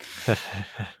insane.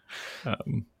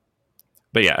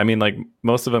 But yeah, I mean, like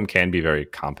most of them can be very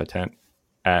competent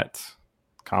at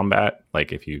combat,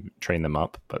 like if you train them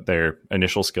up, but their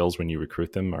initial skills when you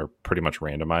recruit them are pretty much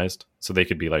randomized. So they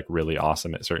could be like really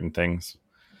awesome at certain things,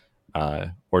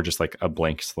 or just like a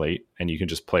blank slate, and you can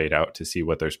just play it out to see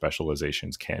what their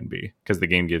specializations can be. Because the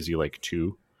game gives you like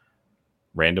 2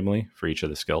 randomly for each of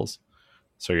the skills.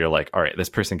 So you're like, all right, this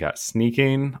person got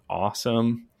sneaking,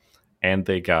 awesome, and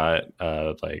they got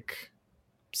like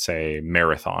say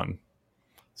marathon.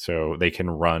 So they can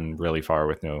run really far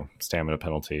with no stamina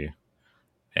penalty,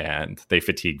 and they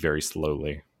fatigue very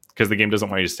slowly because the game doesn't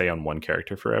want you to stay on one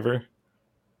character forever.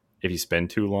 If you spend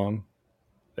too long,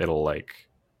 it'll like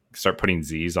start putting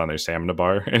Z's on their stamina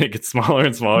bar and it gets smaller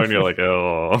and smaller and you're like,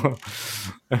 oh.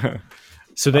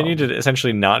 So they need to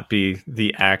essentially not be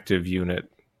the active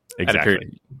unit.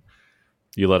 Exactly.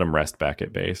 You let them rest back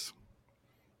at base.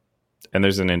 And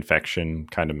there's an infection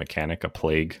kind of mechanic, a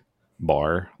plague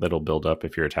bar that'll build up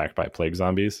if you're attacked by plague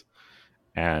zombies,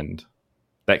 and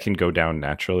that can go down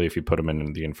naturally if you put them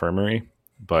in the infirmary.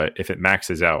 But if it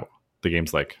maxes out, the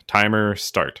game's like timer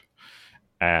start,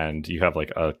 and you have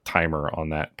like a timer on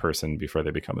that person before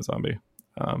they become a zombie,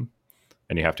 and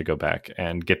you have to go back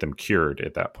and get them cured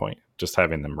at that point. Just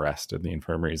having them rest in the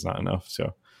infirmary is not enough,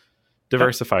 so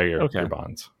diversify your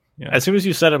bonds. Yeah. As soon as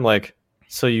you said, I'm like,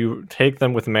 so you take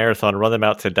them with marathon, run them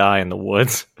out to die in the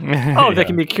woods. Oh, they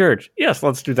can be cured. Yes,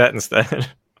 let's do that instead.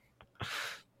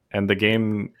 And the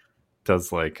game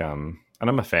does like, and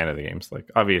I'm a fan of the games. Like,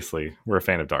 obviously, we're a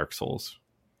fan of Dark Souls.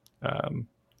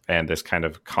 And this kind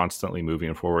of constantly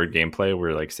moving forward gameplay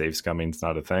where like save scumming's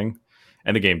not a thing.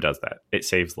 And the game does that. It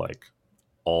saves like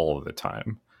all of the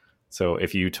time. So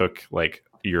if you took like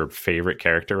your favorite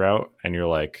character out and you're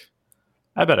like,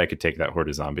 I bet I could take that horde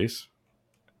of zombies,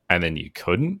 and then you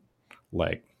couldn't,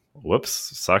 like, whoops,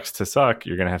 sucks to suck.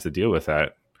 You're going to have to deal with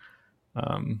that.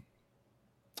 And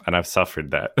I've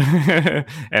suffered that.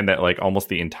 And that, like, almost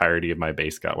the entirety of my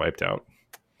base got wiped out.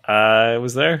 I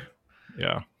was there.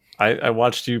 Yeah. I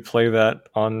watched you play that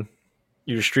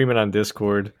you were streaming on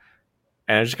Discord,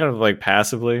 and I just kind of, like,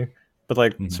 passively, but,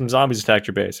 like, some zombies attacked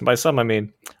your base. And by some, I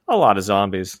mean a lot of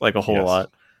zombies, like a whole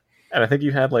lot. And I think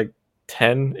you had, like,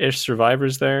 10-ish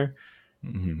survivors there.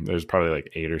 Mm-hmm. There's probably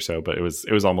like 8 or so, but it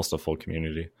was almost a full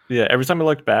community. Yeah, every time I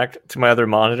looked back to my other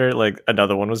monitor, like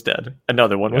another one was dead.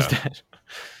 Another one was dead.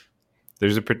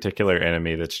 There's a particular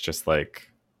enemy that's just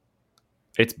like,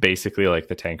 it's basically like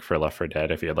the tank for Left 4 Dead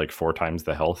if you had like 4 times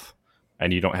the health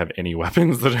and you don't have any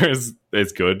weapons that are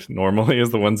as good normally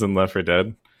as the ones in Left 4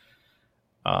 Dead.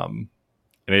 And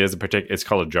it is it's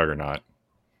called a juggernaut.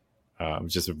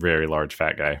 Just a very large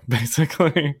fat guy,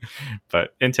 basically,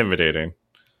 but intimidating.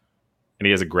 And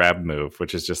he has a grab move,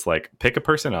 which is just like pick a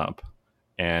person up,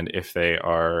 and if they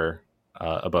are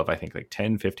above, I think, like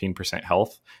 10-15%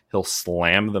 health, he'll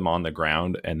slam them on the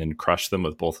ground and then crush them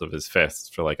with both of his fists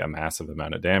for like a massive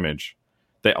amount of damage.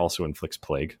 That also inflicts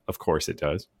plague. Of course it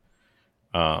does.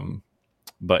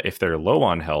 But if they're low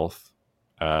on health,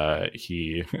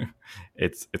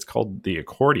 it's called the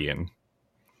accordion,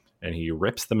 and he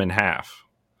rips them in half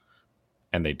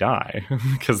and they die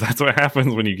because that's what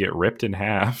happens when you get ripped in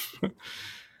half.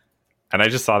 And I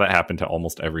just saw that happen to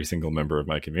almost every single member of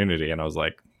my community, and I was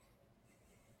like,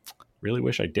 really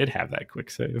wish I did have that quick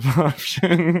save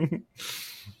option.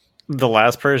 The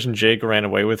last person Jake ran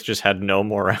away with just had no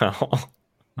morale.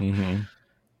 Mm-hmm.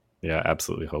 Yeah,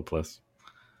 absolutely hopeless.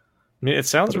 I mean, it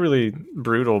sounds really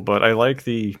brutal, but I like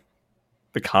the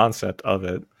concept of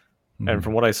it. Mm-hmm. And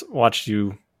from what I watched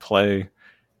you play,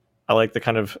 I like the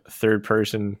kind of third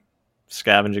person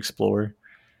scavenge explore.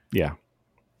 Yeah.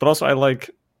 But also I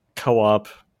like co-op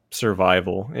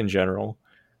survival in general.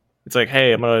 It's like,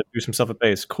 hey, I'm going to do some stuff at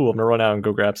base. Cool, I'm going to run out and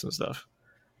go grab some stuff.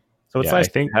 So it's nice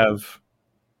to have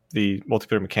the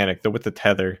multiplayer mechanic, though with the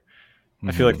tether. Mm-hmm.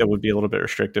 I feel like that would be a little bit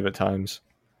restrictive at times.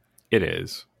 It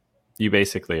is. You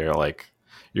basically are like,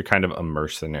 you're kind of a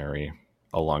mercenary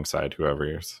alongside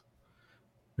whoever's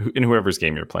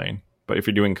game you're playing. But if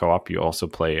you're doing co-op, you also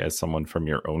play as someone from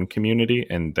your own community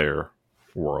and their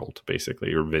world, basically.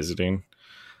 You're visiting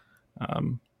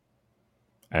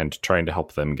and trying to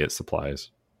help them get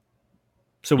supplies.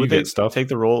 So would they take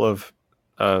the role of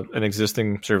an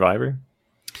existing survivor?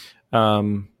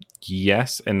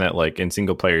 Yes, and that like in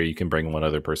single player, you can bring one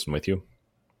other person with you.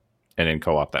 And in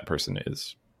co-op, that person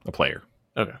is a player.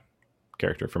 Okay.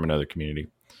 Character from another community.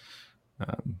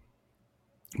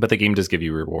 But the game does give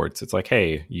you rewards. It's like,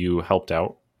 hey, you helped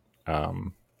out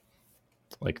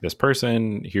like this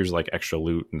person. Here's like extra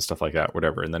loot and stuff like that,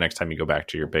 whatever. And the next time you go back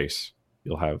to your base,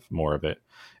 you'll have more of it.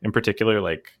 In particular,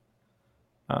 like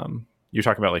you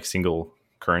talk about like single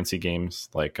currency games,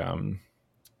 like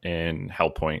in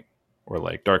Hellpoint or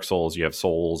like Dark Souls, you have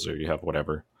souls or you have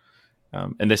whatever.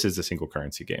 And this is a single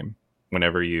currency game.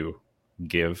 Whenever you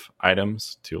give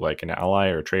items to like an ally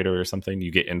or a trader or something,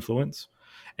 you get influence.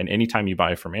 And anytime you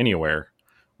buy from anywhere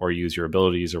or use your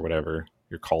abilities or whatever,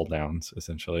 your call downs,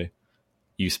 essentially,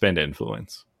 you spend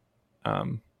influence.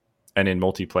 And in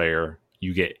multiplayer,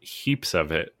 you get heaps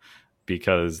of it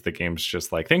because the game's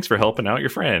just like, thanks for helping out your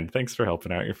friend. Thanks for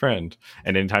helping out your friend.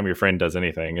 And anytime your friend does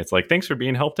anything, it's like, thanks for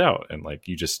being helped out. And like,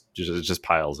 it just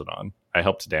piles it on. I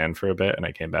helped Dan for a bit and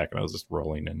I came back and I was just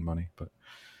rolling in money. But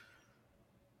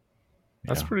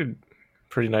yeah. That's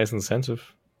pretty nice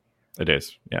incentive. It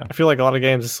is, yeah. I feel like a lot of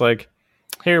games, it's like,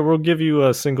 here, we'll give you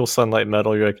a single sunlight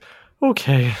medal. You're like,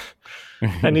 okay,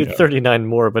 I need 39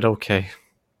 more, but okay.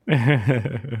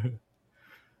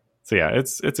 So yeah,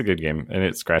 it's a good game, and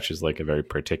it scratches like a very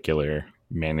particular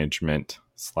management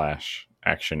 /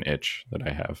 action itch that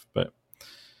I have. But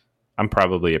I'm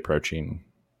probably approaching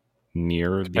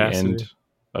near the end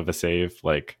of a save.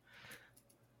 Like,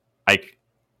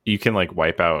 you can like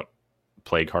wipe out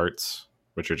plague hearts,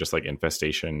 which are just like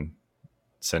infestation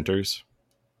centers,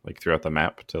 like throughout the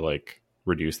map to like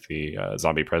reduce the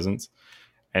zombie presence.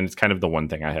 And it's kind of the one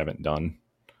thing I haven't done.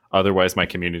 Otherwise, my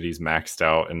community's maxed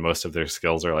out and most of their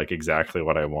skills are like exactly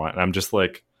what I want. And I'm just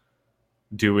like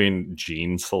doing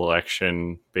gene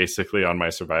selection basically on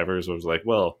my survivors. I was like,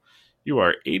 well, you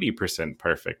are 80%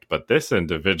 perfect, but this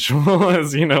individual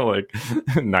is, like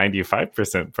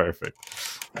 95% perfect.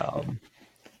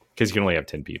 Because you can only have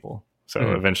 10 people.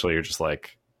 So eventually you're just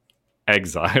like,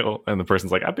 exile, and the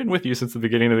person's like, I've been with you since the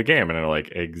beginning of the game, and they're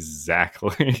like,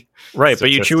 exactly right.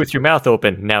 But you chew with your mouth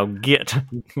open. Now get.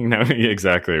 No,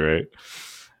 exactly right.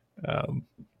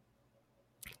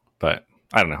 But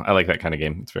I don't know, I like that kind of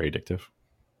game. It's very addictive.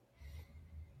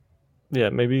 Yeah,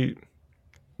 maybe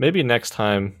next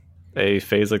time a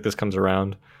phase like this comes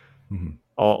around,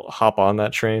 I'll hop on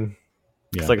that train,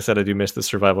 because like I said, I do miss the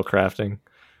survival crafting.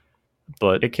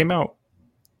 But it came out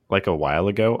like a while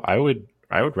ago. I would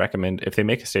recommend, if they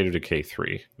make a State of Decay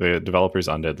 3, the developers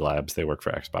Undead Labs, they work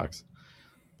for Xbox,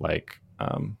 like,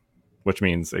 which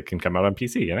means it can come out on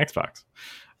PC and Xbox.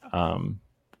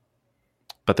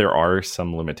 But there are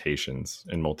some limitations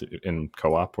in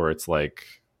co-op where it's like,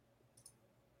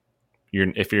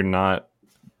 if you're not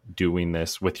doing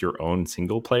this with your own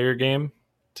single player game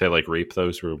to like reap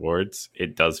those rewards,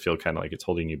 it does feel kind of like it's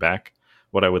holding you back.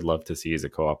 What I would love to see is a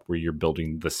co-op where you're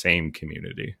building the same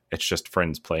community. It's just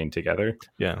friends playing together.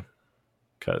 Yeah.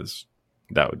 Because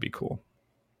that would be cool.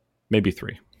 Maybe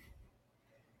 3.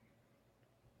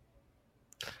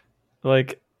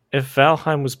 Like, if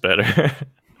Valheim was better,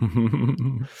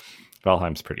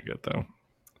 Valheim's pretty good though.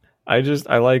 I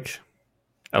like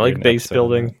base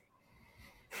building.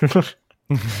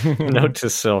 Note to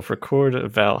self: record a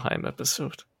Valheim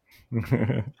episode.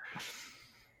 Like,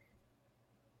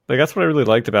 that's what I really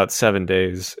liked about 7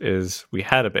 Days is we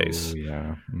had a base. Oh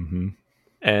yeah.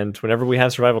 And whenever we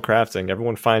have survival crafting,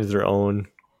 everyone finds their own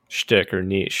shtick or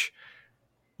niche.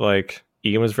 Like,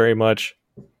 Ian was very much,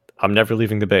 I'm never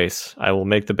leaving the base. I will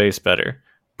make the base better.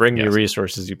 Bring me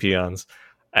resources, you peons.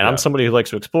 And I'm somebody who likes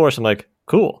to explore, so I'm like,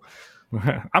 cool.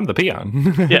 I'm the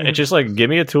peon. Yeah, it's just like, give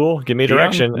me a tool, give me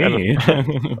direction,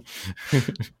 and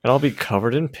I'll be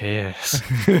covered in piss.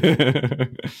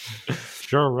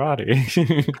 Sure, Roddy.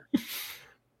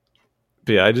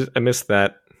 But yeah, I miss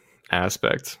that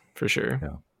aspect for sure.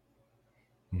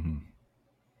 Yeah.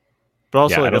 But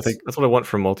also, like, that's what I want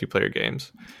from multiplayer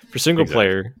games. For single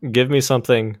player, give me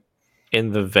something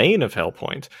in the vein of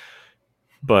Hellpoint,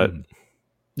 but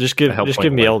just give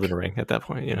me Elden Ring at that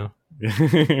point, you know.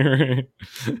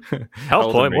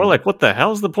 Hellpoint, more like, what the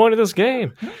hell's the point of this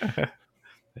game?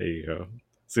 There you go.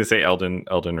 So you say Elden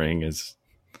Ring is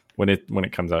when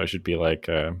it comes out, it should be like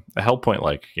a Hellpoint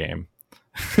like game.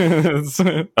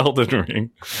 Elden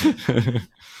Ring.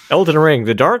 Elden Ring,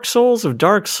 the Dark Souls of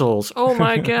Dark Souls. Oh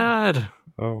my god.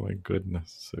 Oh my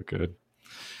goodness, so good.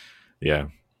 Yeah,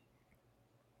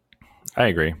 I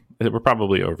agree. We're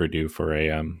probably overdue for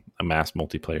a mass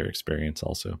multiplayer experience.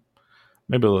 Also,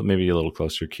 maybe a little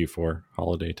closer Q4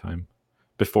 holiday time,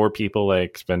 before people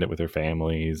like spend it with their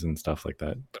families and stuff like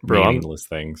that. Meaningless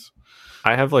things.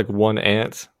 I have like one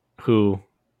aunt who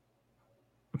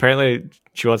apparently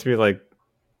she wants me to like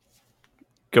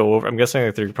go over. I'm guessing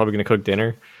like they're probably going to cook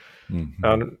dinner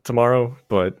tomorrow,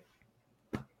 but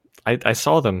I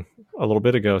saw them a little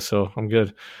bit ago, so I'm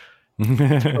good.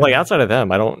 Like, outside of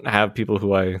them, I don't have people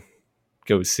who I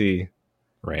go see.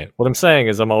 Right. What I'm saying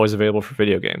is I'm always available for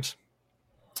video games.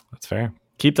 That's fair.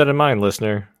 Keep that in mind,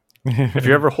 listener. If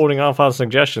you're ever holding off on a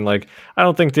suggestion, like, I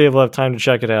don't think Dave will have time to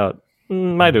check it out.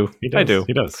 I do. I do.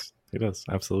 He does.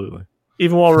 Absolutely.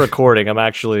 Even while we're recording, I'm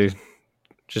actually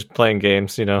just playing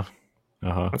games, you know.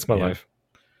 That's my life.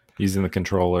 Using the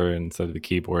controller instead of the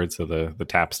keyboard so the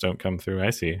taps don't come through.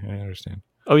 I see. I understand.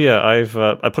 Oh yeah,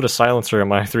 I put a silencer on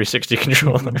my 360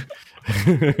 controller.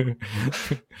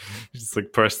 Just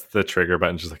like press the trigger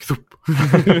button, just like.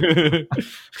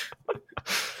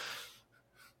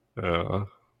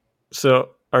 So,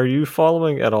 are you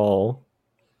following at all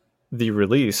the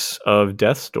release of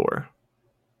Death's Door?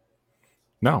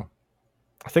 No.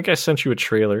 I think I sent you a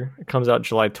trailer. It comes out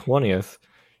July 20th.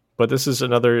 But this is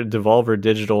another Devolver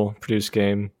Digital produced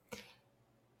game.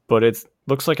 But it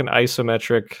looks like an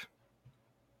isometric.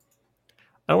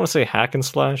 I don't want to say hack and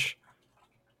slash.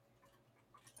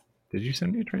 Did you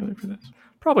send me a trailer for this?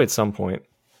 Probably at some point.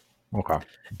 Okay.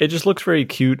 It just looks very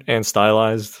cute and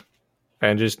stylized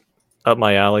and just up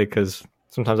my alley because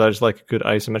sometimes I just like a good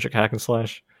isometric hack and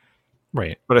slash.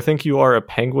 Right. But I think you are a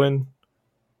penguin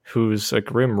who's a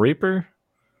Grim Reaper.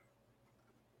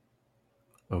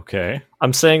 Okay.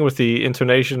 I'm saying with the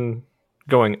intonation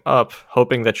going up,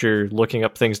 hoping that you're looking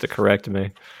up things to correct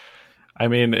me. I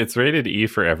mean, it's rated E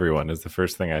for everyone is the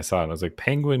first thing I saw. And I was like,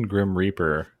 Penguin Grim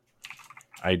Reaper.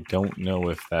 I don't know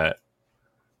if that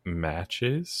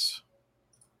matches.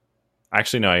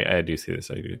 Actually, no, I do see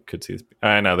this. I could see this.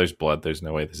 I know there's blood. There's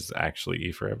no way this is actually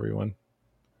E for everyone.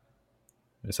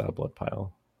 I saw a blood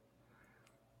pile.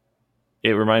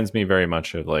 It reminds me very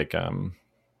much of like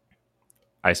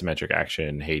isometric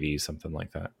action, Hades, something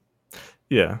like that.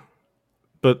 Yeah,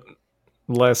 but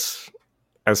less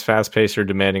as fast-paced or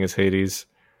demanding as Hades.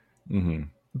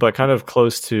 But kind of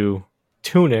close to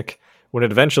Tunic when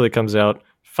it eventually comes out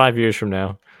 5 years from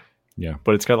now. Yeah.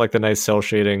 But it's got like the nice cell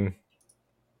shading.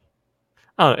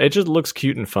 I don't know, it just looks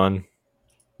cute and fun.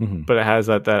 But it has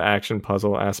that action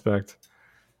puzzle aspect.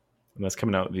 And that's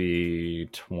coming out the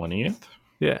 20th?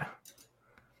 Yeah.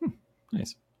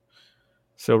 Nice.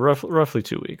 So roughly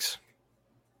 2 weeks.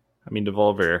 I mean,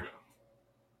 Devolver,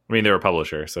 they're a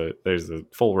publisher, so there's a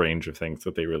full range of things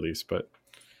that they release, but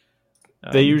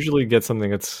they usually get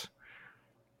something that's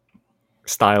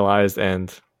stylized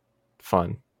and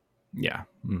fun. Yeah.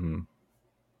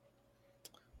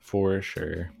 For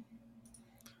sure.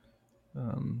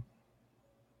 And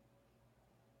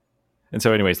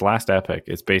so anyways, Last Epic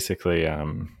is basically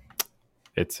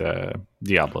it's a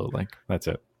Diablo like. That's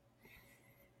it.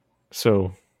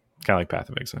 So kind of like Path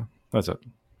of Exile. That's it.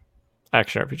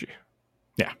 Action RPG.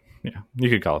 Yeah. You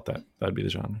could call it that. That'd be the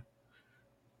genre.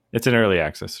 It's in early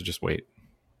access, so just wait.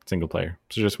 Single player,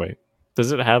 so just wait.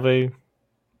 Does it have a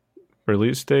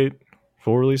release date?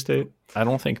 Full release date? I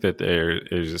don't think that there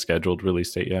is a scheduled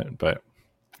release date yet, but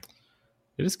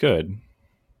it is good.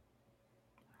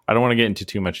 I don't want to get into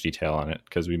too much detail on it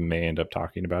because we may end up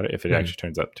talking about it if it actually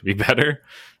turns out to be better.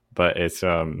 But it's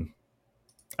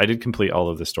I did complete all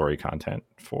of the story content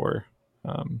for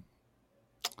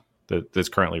that's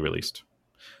currently released.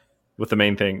 With the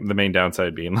main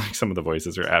downside being like some of the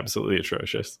voices are absolutely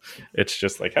atrocious. It's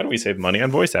just like, how do we save money on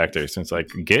voice actors? And it's like,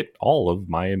 get all of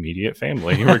my immediate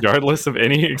family, regardless of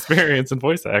any experience in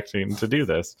voice acting, to do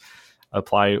this.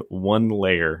 Apply one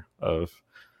layer of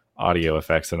audio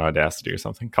effects in Audacity or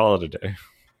something. Call it a day.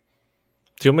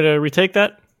 Do you want me to retake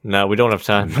that? No, we don't have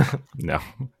time. No,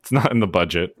 it's not in the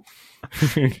budget.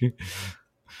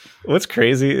 What's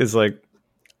crazy is like,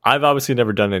 I've obviously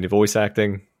never done any voice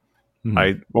acting.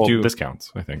 This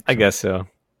counts, I think. I guess so.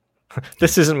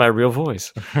 This isn't my real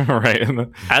voice. Right.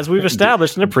 As we've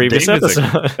established in a previous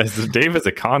episode. Dave is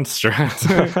a construct.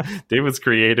 Dave was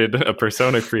a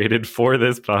persona created for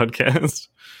this podcast.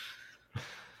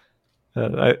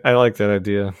 I like that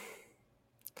idea.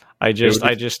 I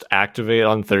just activate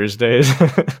on Thursdays.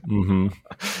 Mm-hmm.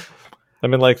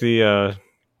 I'm in like the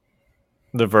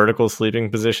vertical sleeping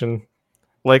position,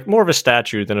 like more of a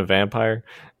statue than a vampire,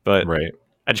 but right.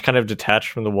 I just kind of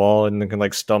detach from the wall and then can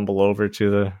like stumble over to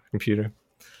the computer.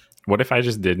 What if I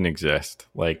just didn't exist?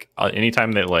 Like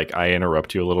anytime that like I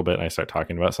interrupt you a little bit and I start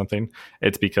talking about something,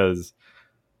 it's because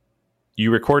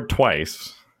you record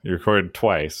twice. You recorded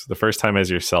twice. The first time as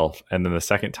yourself, and then the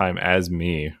second time as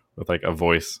me with like a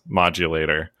voice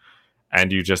modulator,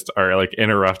 and you just are like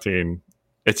interrupting.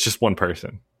 It's just one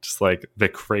person, just like the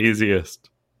craziest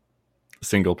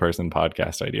single person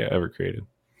podcast idea ever created.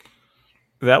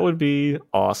 That would be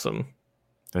awesome.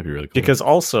 That'd be really cool. Because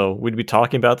also we'd be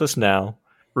talking about this now,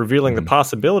 revealing the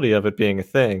possibility of it being a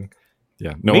thing.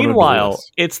 Yeah. Meanwhile,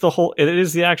 it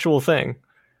is the actual thing.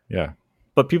 Yeah.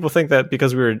 But people think that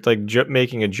because we were like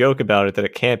making a joke about it, that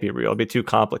it can't be real. It'd be too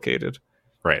complicated.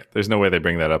 Right. There's no way they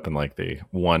bring that up in like the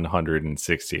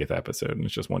 160th episode, and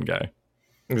it's just one guy.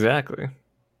 Exactly.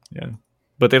 Yeah.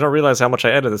 But they don't realize how much I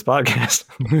edit this podcast.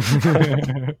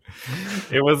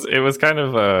 It was kind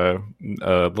of a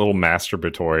little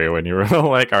masturbatory when you were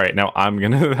like, all right, now I'm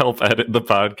going to help edit the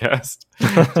podcast,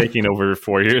 taking over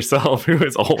for yourself, who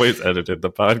has always edited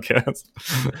the podcast.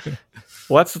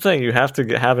 Well, that's the thing. You have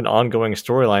to have an ongoing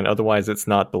storyline. Otherwise, it's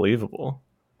not believable.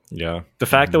 Yeah. The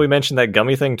fact that we mentioned that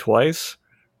gummy thing twice,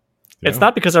 it's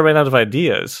not because I ran out of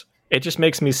ideas. It just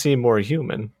makes me seem more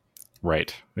human.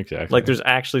 Right. Exactly. Like there's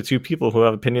actually two people who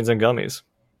have opinions on gummies.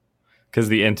 Because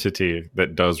the entity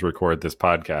that does record this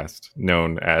podcast,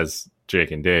 known as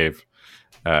Jake and Dave,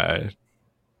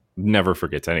 never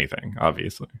forgets anything,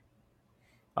 obviously.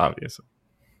 And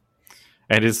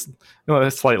is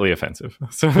that's slightly offensive.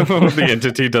 So the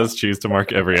entity does choose to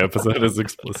mark every episode as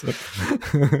explicit.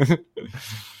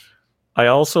 I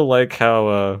also like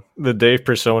how the Dave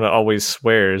persona always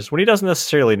swears when he doesn't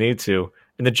necessarily need to.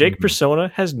 And the Jake persona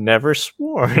has never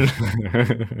sworn.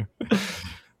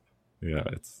 Yeah,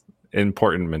 it's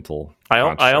important mental.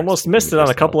 I almost missed it on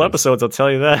a couple episodes, I'll tell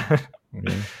you that.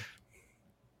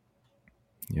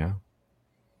 Yeah,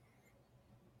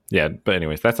 but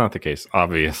anyways, that's not the case,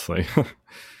 obviously.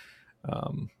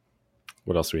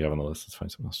 What else do we have on the list? Let's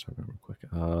find something else to talk about real quick.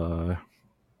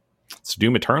 It's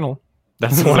Doom Eternal.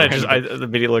 That's the one I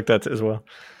immediately looked at as well.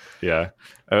 Yeah,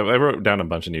 I wrote down a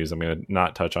bunch of news. I'm going to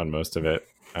not touch on most of it.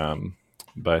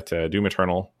 But Doom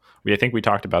Eternal, I think we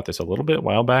talked about this a little bit a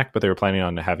while back, but they were planning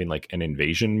on having like an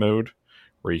invasion mode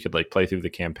where you could like play through the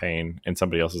campaign and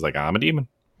somebody else is like, I'm a demon,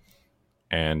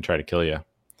 and try to kill you.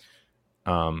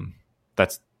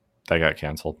 That got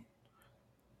canceled.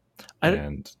 I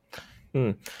don't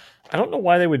know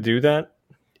why they would do that.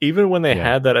 Even when they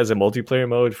had that as a multiplayer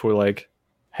mode for like,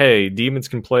 hey, demons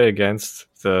can play against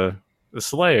the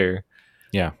Slayer.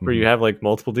 Yeah. Where you have like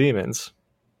multiple demons.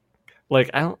 Like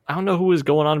I don't know who was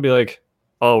going on to be like,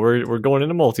 oh, we're going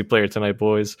into multiplayer tonight,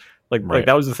 boys. Like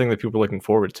that was the thing that people were looking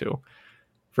forward to.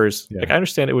 First, like I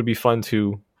understand it would be fun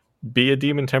to be a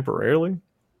demon temporarily,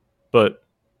 but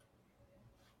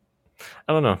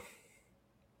I don't know.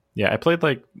 Yeah, I played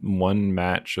like one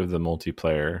match of the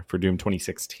multiplayer for Doom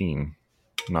 2016,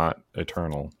 not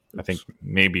Eternal. I think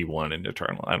maybe one in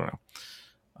Eternal. I don't know.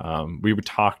 We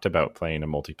talked about playing a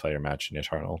multiplayer match in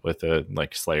Eternal with a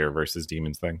like Slayer versus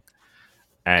Demons thing,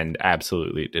 and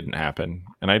absolutely it didn't happen.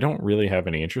 And I don't really have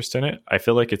any interest in it. I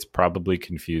feel like it's probably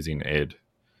confusing id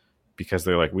because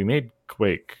they're like, we made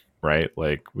Quake, right?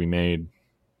 Like we made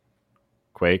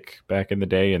Quake back in the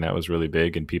day, and that was really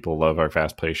big, and people love our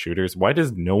fast-paced shooters. Why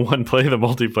does no one play the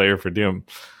multiplayer for Doom?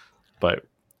 But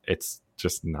it's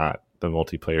just not the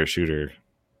multiplayer shooter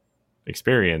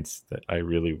experience that I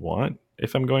really want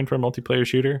if I'm going for a multiplayer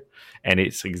shooter, and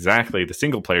it's exactly the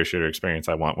single player shooter experience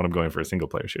I want when I'm going for a single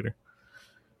player shooter.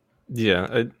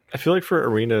 Yeah, I feel like for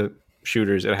arena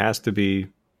shooters, it has to be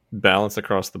balanced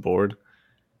across the board.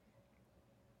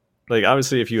 Like,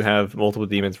 obviously, if you have multiple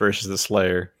demons versus the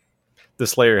Slayer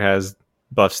has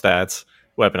buff stats,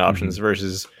 weapon options,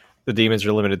 versus the demons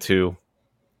are limited to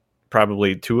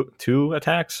probably two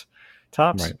attacks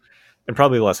tops, Right. and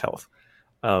probably less health.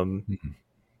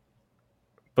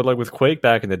 But like with Quake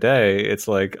back in the day, it's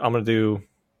like I'm gonna do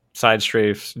side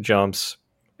strafes, jumps,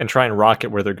 and try and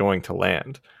rocket where they're going to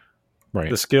land. Right.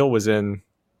 The skill was in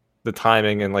the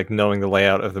timing and like knowing the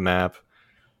layout of the map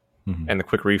and the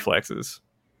quick reflexes.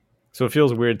 So it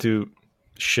feels weird to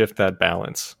shift that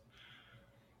balance.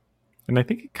 And I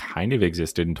think it kind of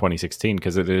existed in 2016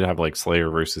 because it did have like Slayer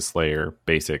versus Slayer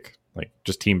basic, like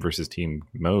just team versus team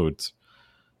modes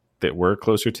that were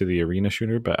closer to the arena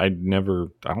shooter, but I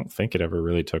don't think it ever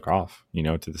really took off,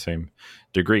 to the same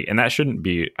degree. And that shouldn't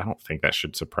be, I don't think that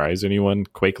should surprise anyone.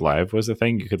 Quake Live was a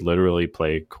thing. You could literally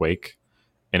play Quake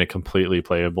in a completely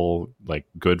playable, like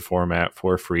good format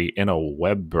for free in a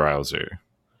web browser.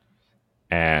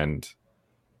 And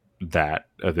that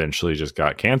eventually just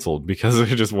got canceled because there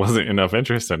just wasn't enough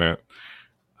interest in it.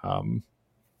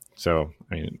 So,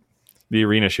 I mean, the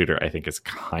arena shooter, I think, is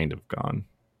kind of gone.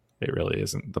 It really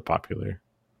isn't the popular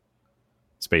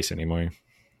space anymore.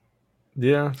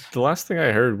 Yeah, the last thing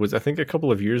I heard was I think a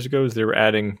couple of years ago is they were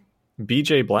adding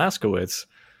BJ Blazkowicz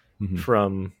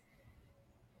from...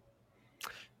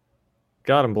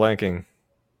 God, I'm blanking.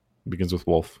 It begins with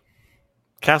Wolf.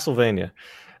 Castlevania.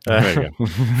 There you go.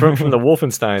 from the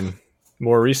Wolfenstein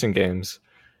more recent games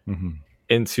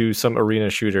into some arena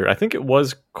shooter. I think it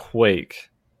was Quake.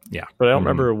 Yeah. But I don't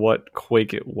remember what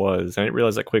Quake it was. I didn't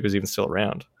realize that Quake was even still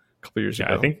around a couple years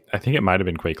ago. I think it might have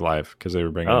been Quake Live because they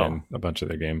were bringing in a bunch of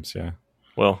their games. Yeah.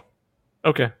 Well,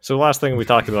 okay. So the last thing we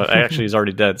talked about actually is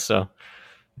already dead. So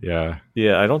yeah,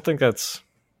 I don't think that's.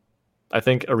 I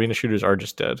think arena shooters are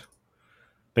just dead.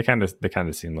 They kind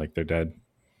of seem like they're dead,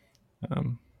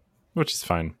 which is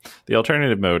fine. The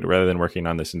alternative mode, rather than working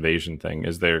on this invasion thing,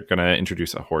 is they're going to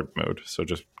introduce a horde mode. So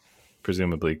just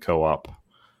presumably co-op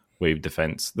wave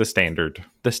defense, the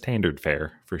standard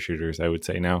fare for shooters, I would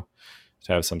say now,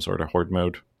 to have some sort of horde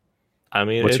mode. I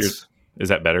mean, is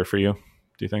that better for you,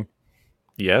 do you think?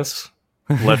 Yes.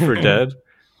 Left 4 Dead,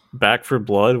 Back 4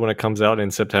 Blood when it comes out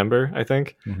in September, I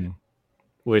think.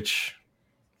 Which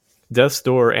Death's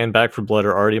Door and Back 4 Blood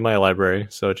are already in my library,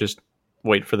 so just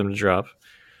wait for them to drop.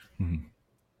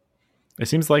 It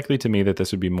seems likely to me that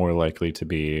this would be more likely to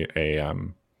be a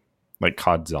like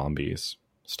COD Zombies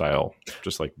style,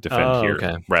 just like defend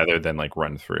here rather than like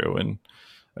run through and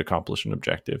accomplish an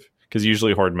objective. Because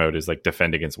usually horde mode is like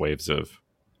defend against waves of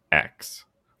X,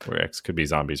 where X could be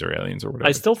zombies or aliens or whatever.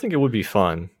 I still think it would be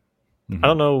fun. I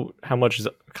don't know how much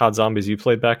COD Zombies you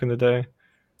played back in the day.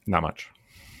 Not much.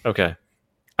 Okay.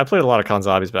 I played a lot of COD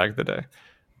Zombies back in the day.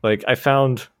 Like, I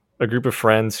found a group of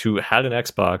friends who had an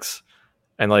Xbox,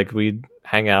 and like we'd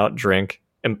hang out, drink,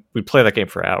 and we'd play that game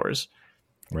for hours.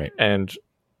 Right. And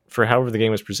for however the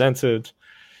game was presented,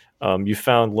 you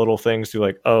found little things to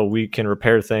like, oh, we can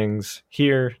repair things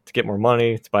here to get more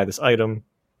money to buy this item.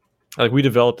 Like, we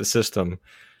developed a system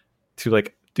to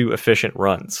like do efficient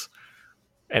runs,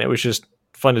 and it was just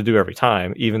fun to do every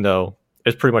time, even though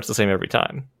it's pretty much the same every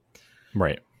time.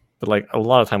 Right. But like a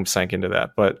lot of time sank into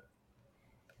that. But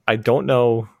I don't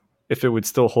know if it would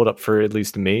still hold up for at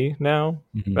least me now,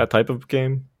 that type of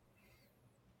game.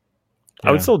 Yeah.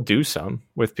 I would still do some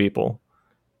with people,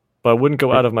 but I wouldn't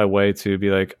go out of my way to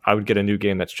be like, I would get a new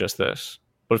game that's just this.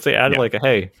 But if they added like a,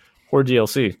 hey, Horde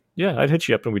DLC, yeah, I'd hit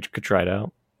you up and we could try it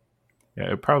out.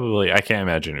 Yeah, I can't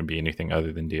imagine it would be anything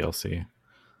other than DLC.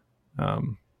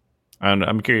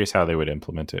 I'm curious how they would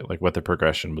implement it, like what the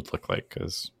progression would look like,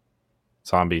 because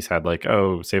zombies had like,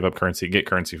 oh, save up currency, get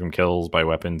currency from kills, buy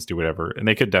weapons, do whatever. And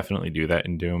they could definitely do that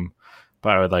in Doom.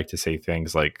 But I would like to say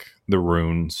things like the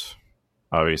runes,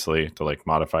 obviously, to like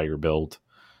modify your build.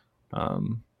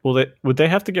 Would they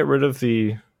have to get rid of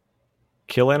the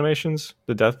kill animations,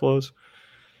 the death blows?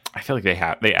 I feel like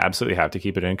they absolutely have to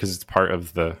keep it in because it's part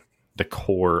of the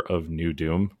core of New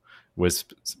Doom was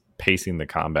pacing the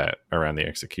combat around the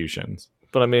executions.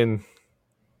 But I mean,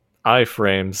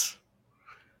 iframes.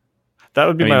 That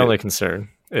would be my only concern.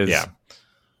 Yeah,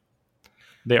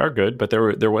 they are good, but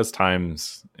there was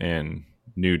times in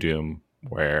New Doom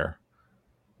where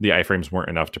the iframes weren't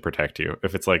enough to protect you.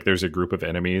 If it's like there's a group of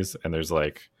enemies and there's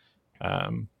like,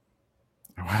 I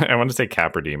want to say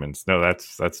Capra demons. No,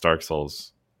 that's Dark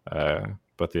Souls.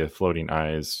 But the floating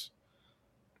eyes,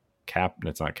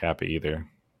 it's not Kappa either.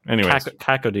 Anyways,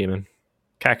 Cacodemon.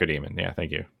 Cacodemon. Yeah,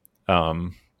 thank you.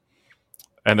 And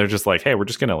they're just like, hey, we're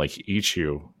just gonna like eat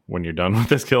you when you're done with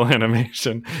this kill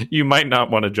animation. You might not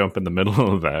want to jump in the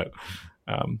middle of that.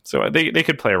 So they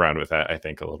could play around with that, I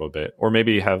think, a little bit, or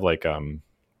maybe have like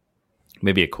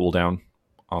maybe a cooldown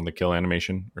on the kill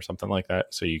animation or something like that.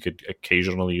 So you could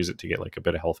occasionally use it to get like a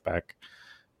bit of health back,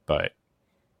 but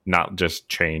not just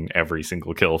chain every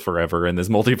single kill forever in this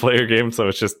multiplayer game. So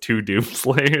it's just 2 Doom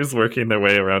Slayers working their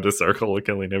way around a circle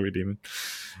killing every demon.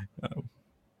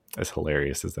 As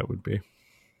hilarious as that would be.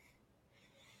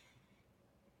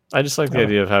 I just like the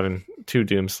idea of having 2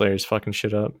 Doom Slayers fucking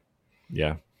shit up.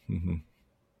 Yeah. Mm-hmm.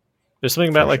 There's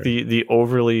something about like the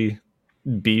overly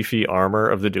beefy armor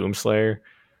of the Doom Slayer.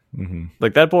 Mm-hmm.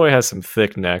 Like that boy has some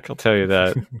thick neck, I'll tell you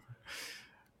that.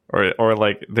 or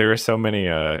like there are so many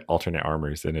alternate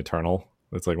armors in Eternal.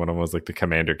 It's like one of them was like the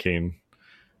Commander Keen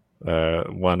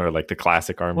one, or like the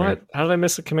classic armor. What? How did I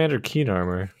miss the Commander Keen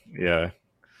armor? Yeah.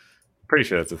 Pretty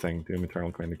sure that's a thing, Doom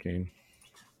Eternal Commander Keen.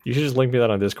 You should just link me that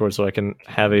on Discord so I can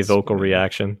have a vocal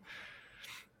reaction.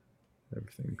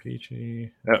 Everything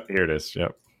peachy. Oh, here it is.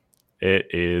 Yep. It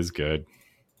is good.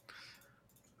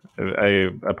 I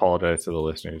apologize to the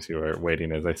listeners who are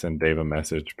waiting as I send Dave a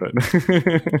message, but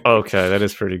okay, that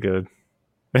is pretty good.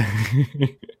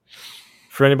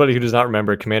 For anybody who does not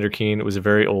remember, Commander Keen, it was a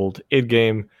very old id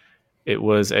game. It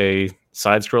was a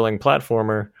side-scrolling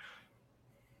platformer,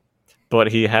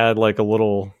 but he had like a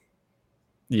little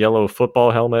yellow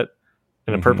football helmet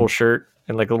and a purple shirt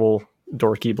and like a little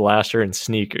dorky blaster and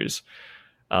sneakers.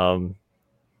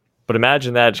 But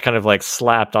imagine that just kind of like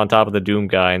slapped on top of the Doom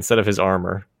guy instead of his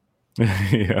armor.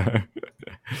 Yeah.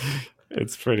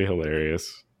 It's pretty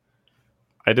hilarious.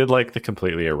 I did like the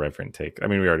completely irreverent take. I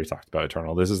mean, we already talked about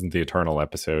Eternal. This isn't the Eternal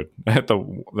episode at the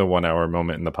 1 hour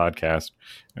moment in the podcast.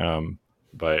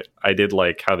 But I did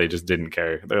like how they just didn't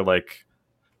care. They're like,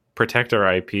 protect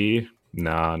our IP.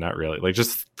 Nah, not really. Like,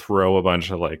 just throw a bunch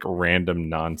of like random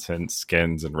nonsense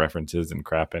skins and references and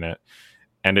crap in it,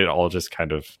 and it all just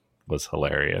kind of was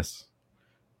hilarious.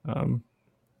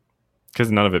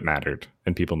 Because none of it mattered,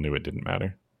 and people knew it didn't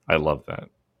matter. I love that.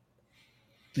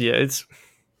 Yeah,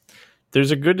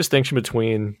 there's a good distinction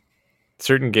between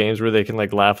certain games where they can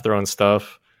like laugh at their own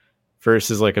stuff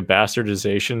versus like a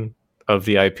bastardization of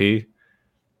the IP.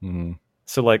 Mm-hmm.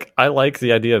 So like, I like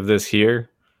the idea of this here,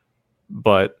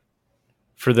 but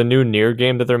for the new Nier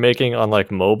game that they're making on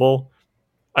like mobile,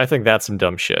 I think that's some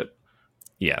dumb shit.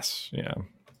 Yes, yeah.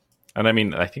 And I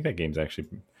mean, I think that game's actually,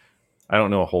 I don't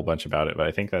know a whole bunch about it, but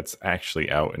I think that's actually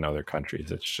out in other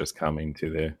countries. It's just coming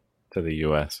to the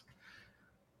US.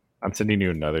 I'm sending you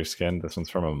another skin. This one's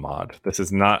from a mod. This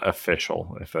is not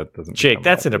official, if that doesn't. Jake,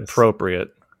 that's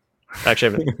inappropriate.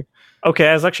 Actually, okay,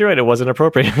 I was actually right. It wasn't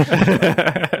appropriate.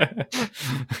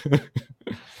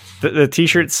 The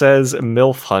t-shirt says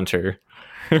MILF Hunter.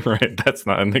 Right, that's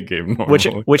not in the game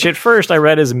normally. Which at first I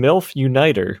read as MILF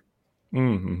Uniter.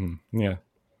 Mm-hmm. Yeah.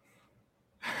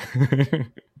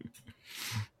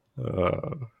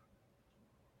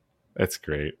 It's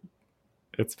great.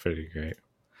 It's pretty great.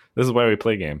 This is why we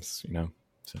play games, you know.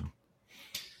 So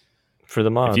for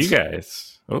the mods, if you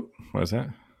guys. Oh, what was that?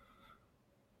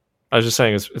 I was just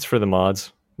saying it's for the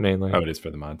mods mainly. Oh, it is for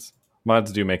the mods.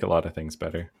 Mods do make a lot of things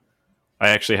better. I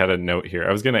actually had a note here.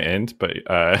 I was going to end, but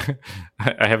I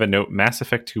have a note. Mass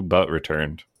Effect 2 butt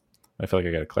returned. I feel like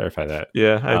I got to clarify that.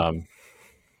 Yeah.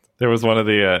 There was one of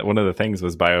the things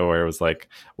was BioWare was like,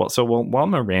 while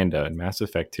Miranda in Mass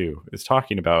Effect 2 is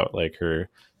talking about like her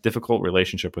difficult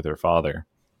relationship with her father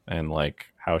and like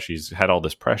how she's had all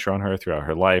this pressure on her throughout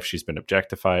her life, she's been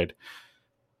objectified.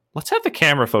 Let's have the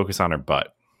camera focus on her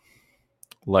butt.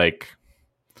 Like,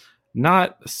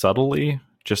 not subtly,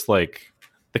 just like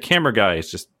the camera guy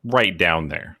is just right down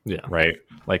there. Yeah. Right?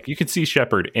 Like you can see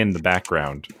Shepard in the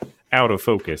background out of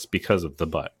focus because of the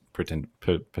butt,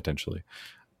 potentially.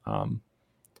 And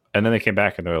then they came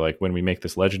back and they're like, when we make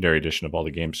this legendary edition of all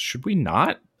the games, should we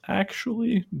not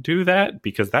actually do that?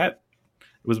 Because it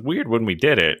was weird when we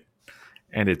did it,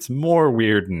 and it's more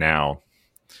weird now.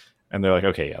 And they're like,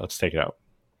 okay, yeah, let's take it out.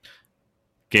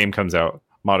 Game comes out.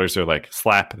 Modders are like,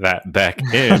 slap that back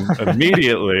in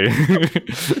immediately.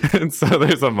 And so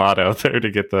there's a mod out there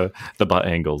to get the butt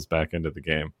angles back into the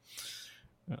game.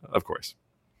 Of course.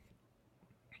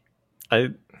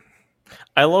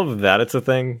 I love that it's a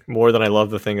thing more than I love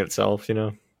the thing itself, you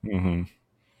know? Mm-hmm.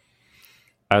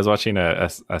 I was watching a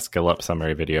skill up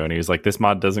summary video, and he was like, this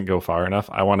mod doesn't go far enough.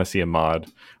 I want to see a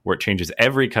mod where it changes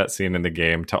every cutscene in the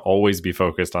game to always be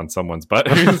focused on someone's butt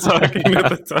who's talking at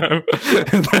the time.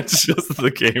 And that's just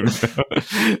the game now.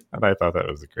 And I thought that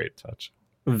was a great touch.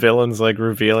 villain's like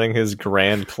revealing his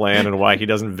grand plan and why he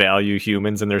doesn't value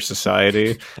humans in their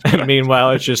society, and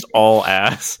meanwhile it's just all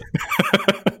ass.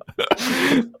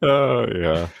 Oh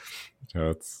yeah,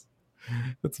 that's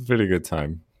a pretty good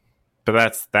time.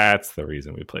 But that's the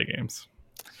reason we play games.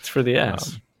 It's for the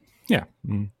ass. Yeah.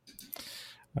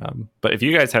 But if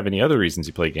you guys have any other reasons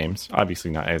you play games,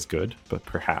 obviously not as good, but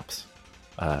perhaps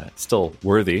still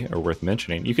worthy or worth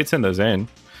mentioning, you could send those in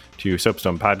to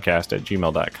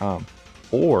soapstonepodcast@gmail.com.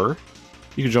 Or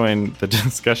you can join the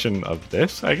discussion of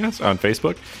this, I guess, on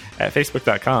Facebook at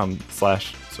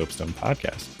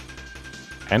facebook.com/soapstonepodcast.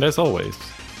 And as always,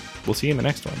 we'll see you in the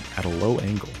next one at a low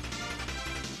angle.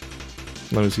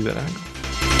 Let me see that angle.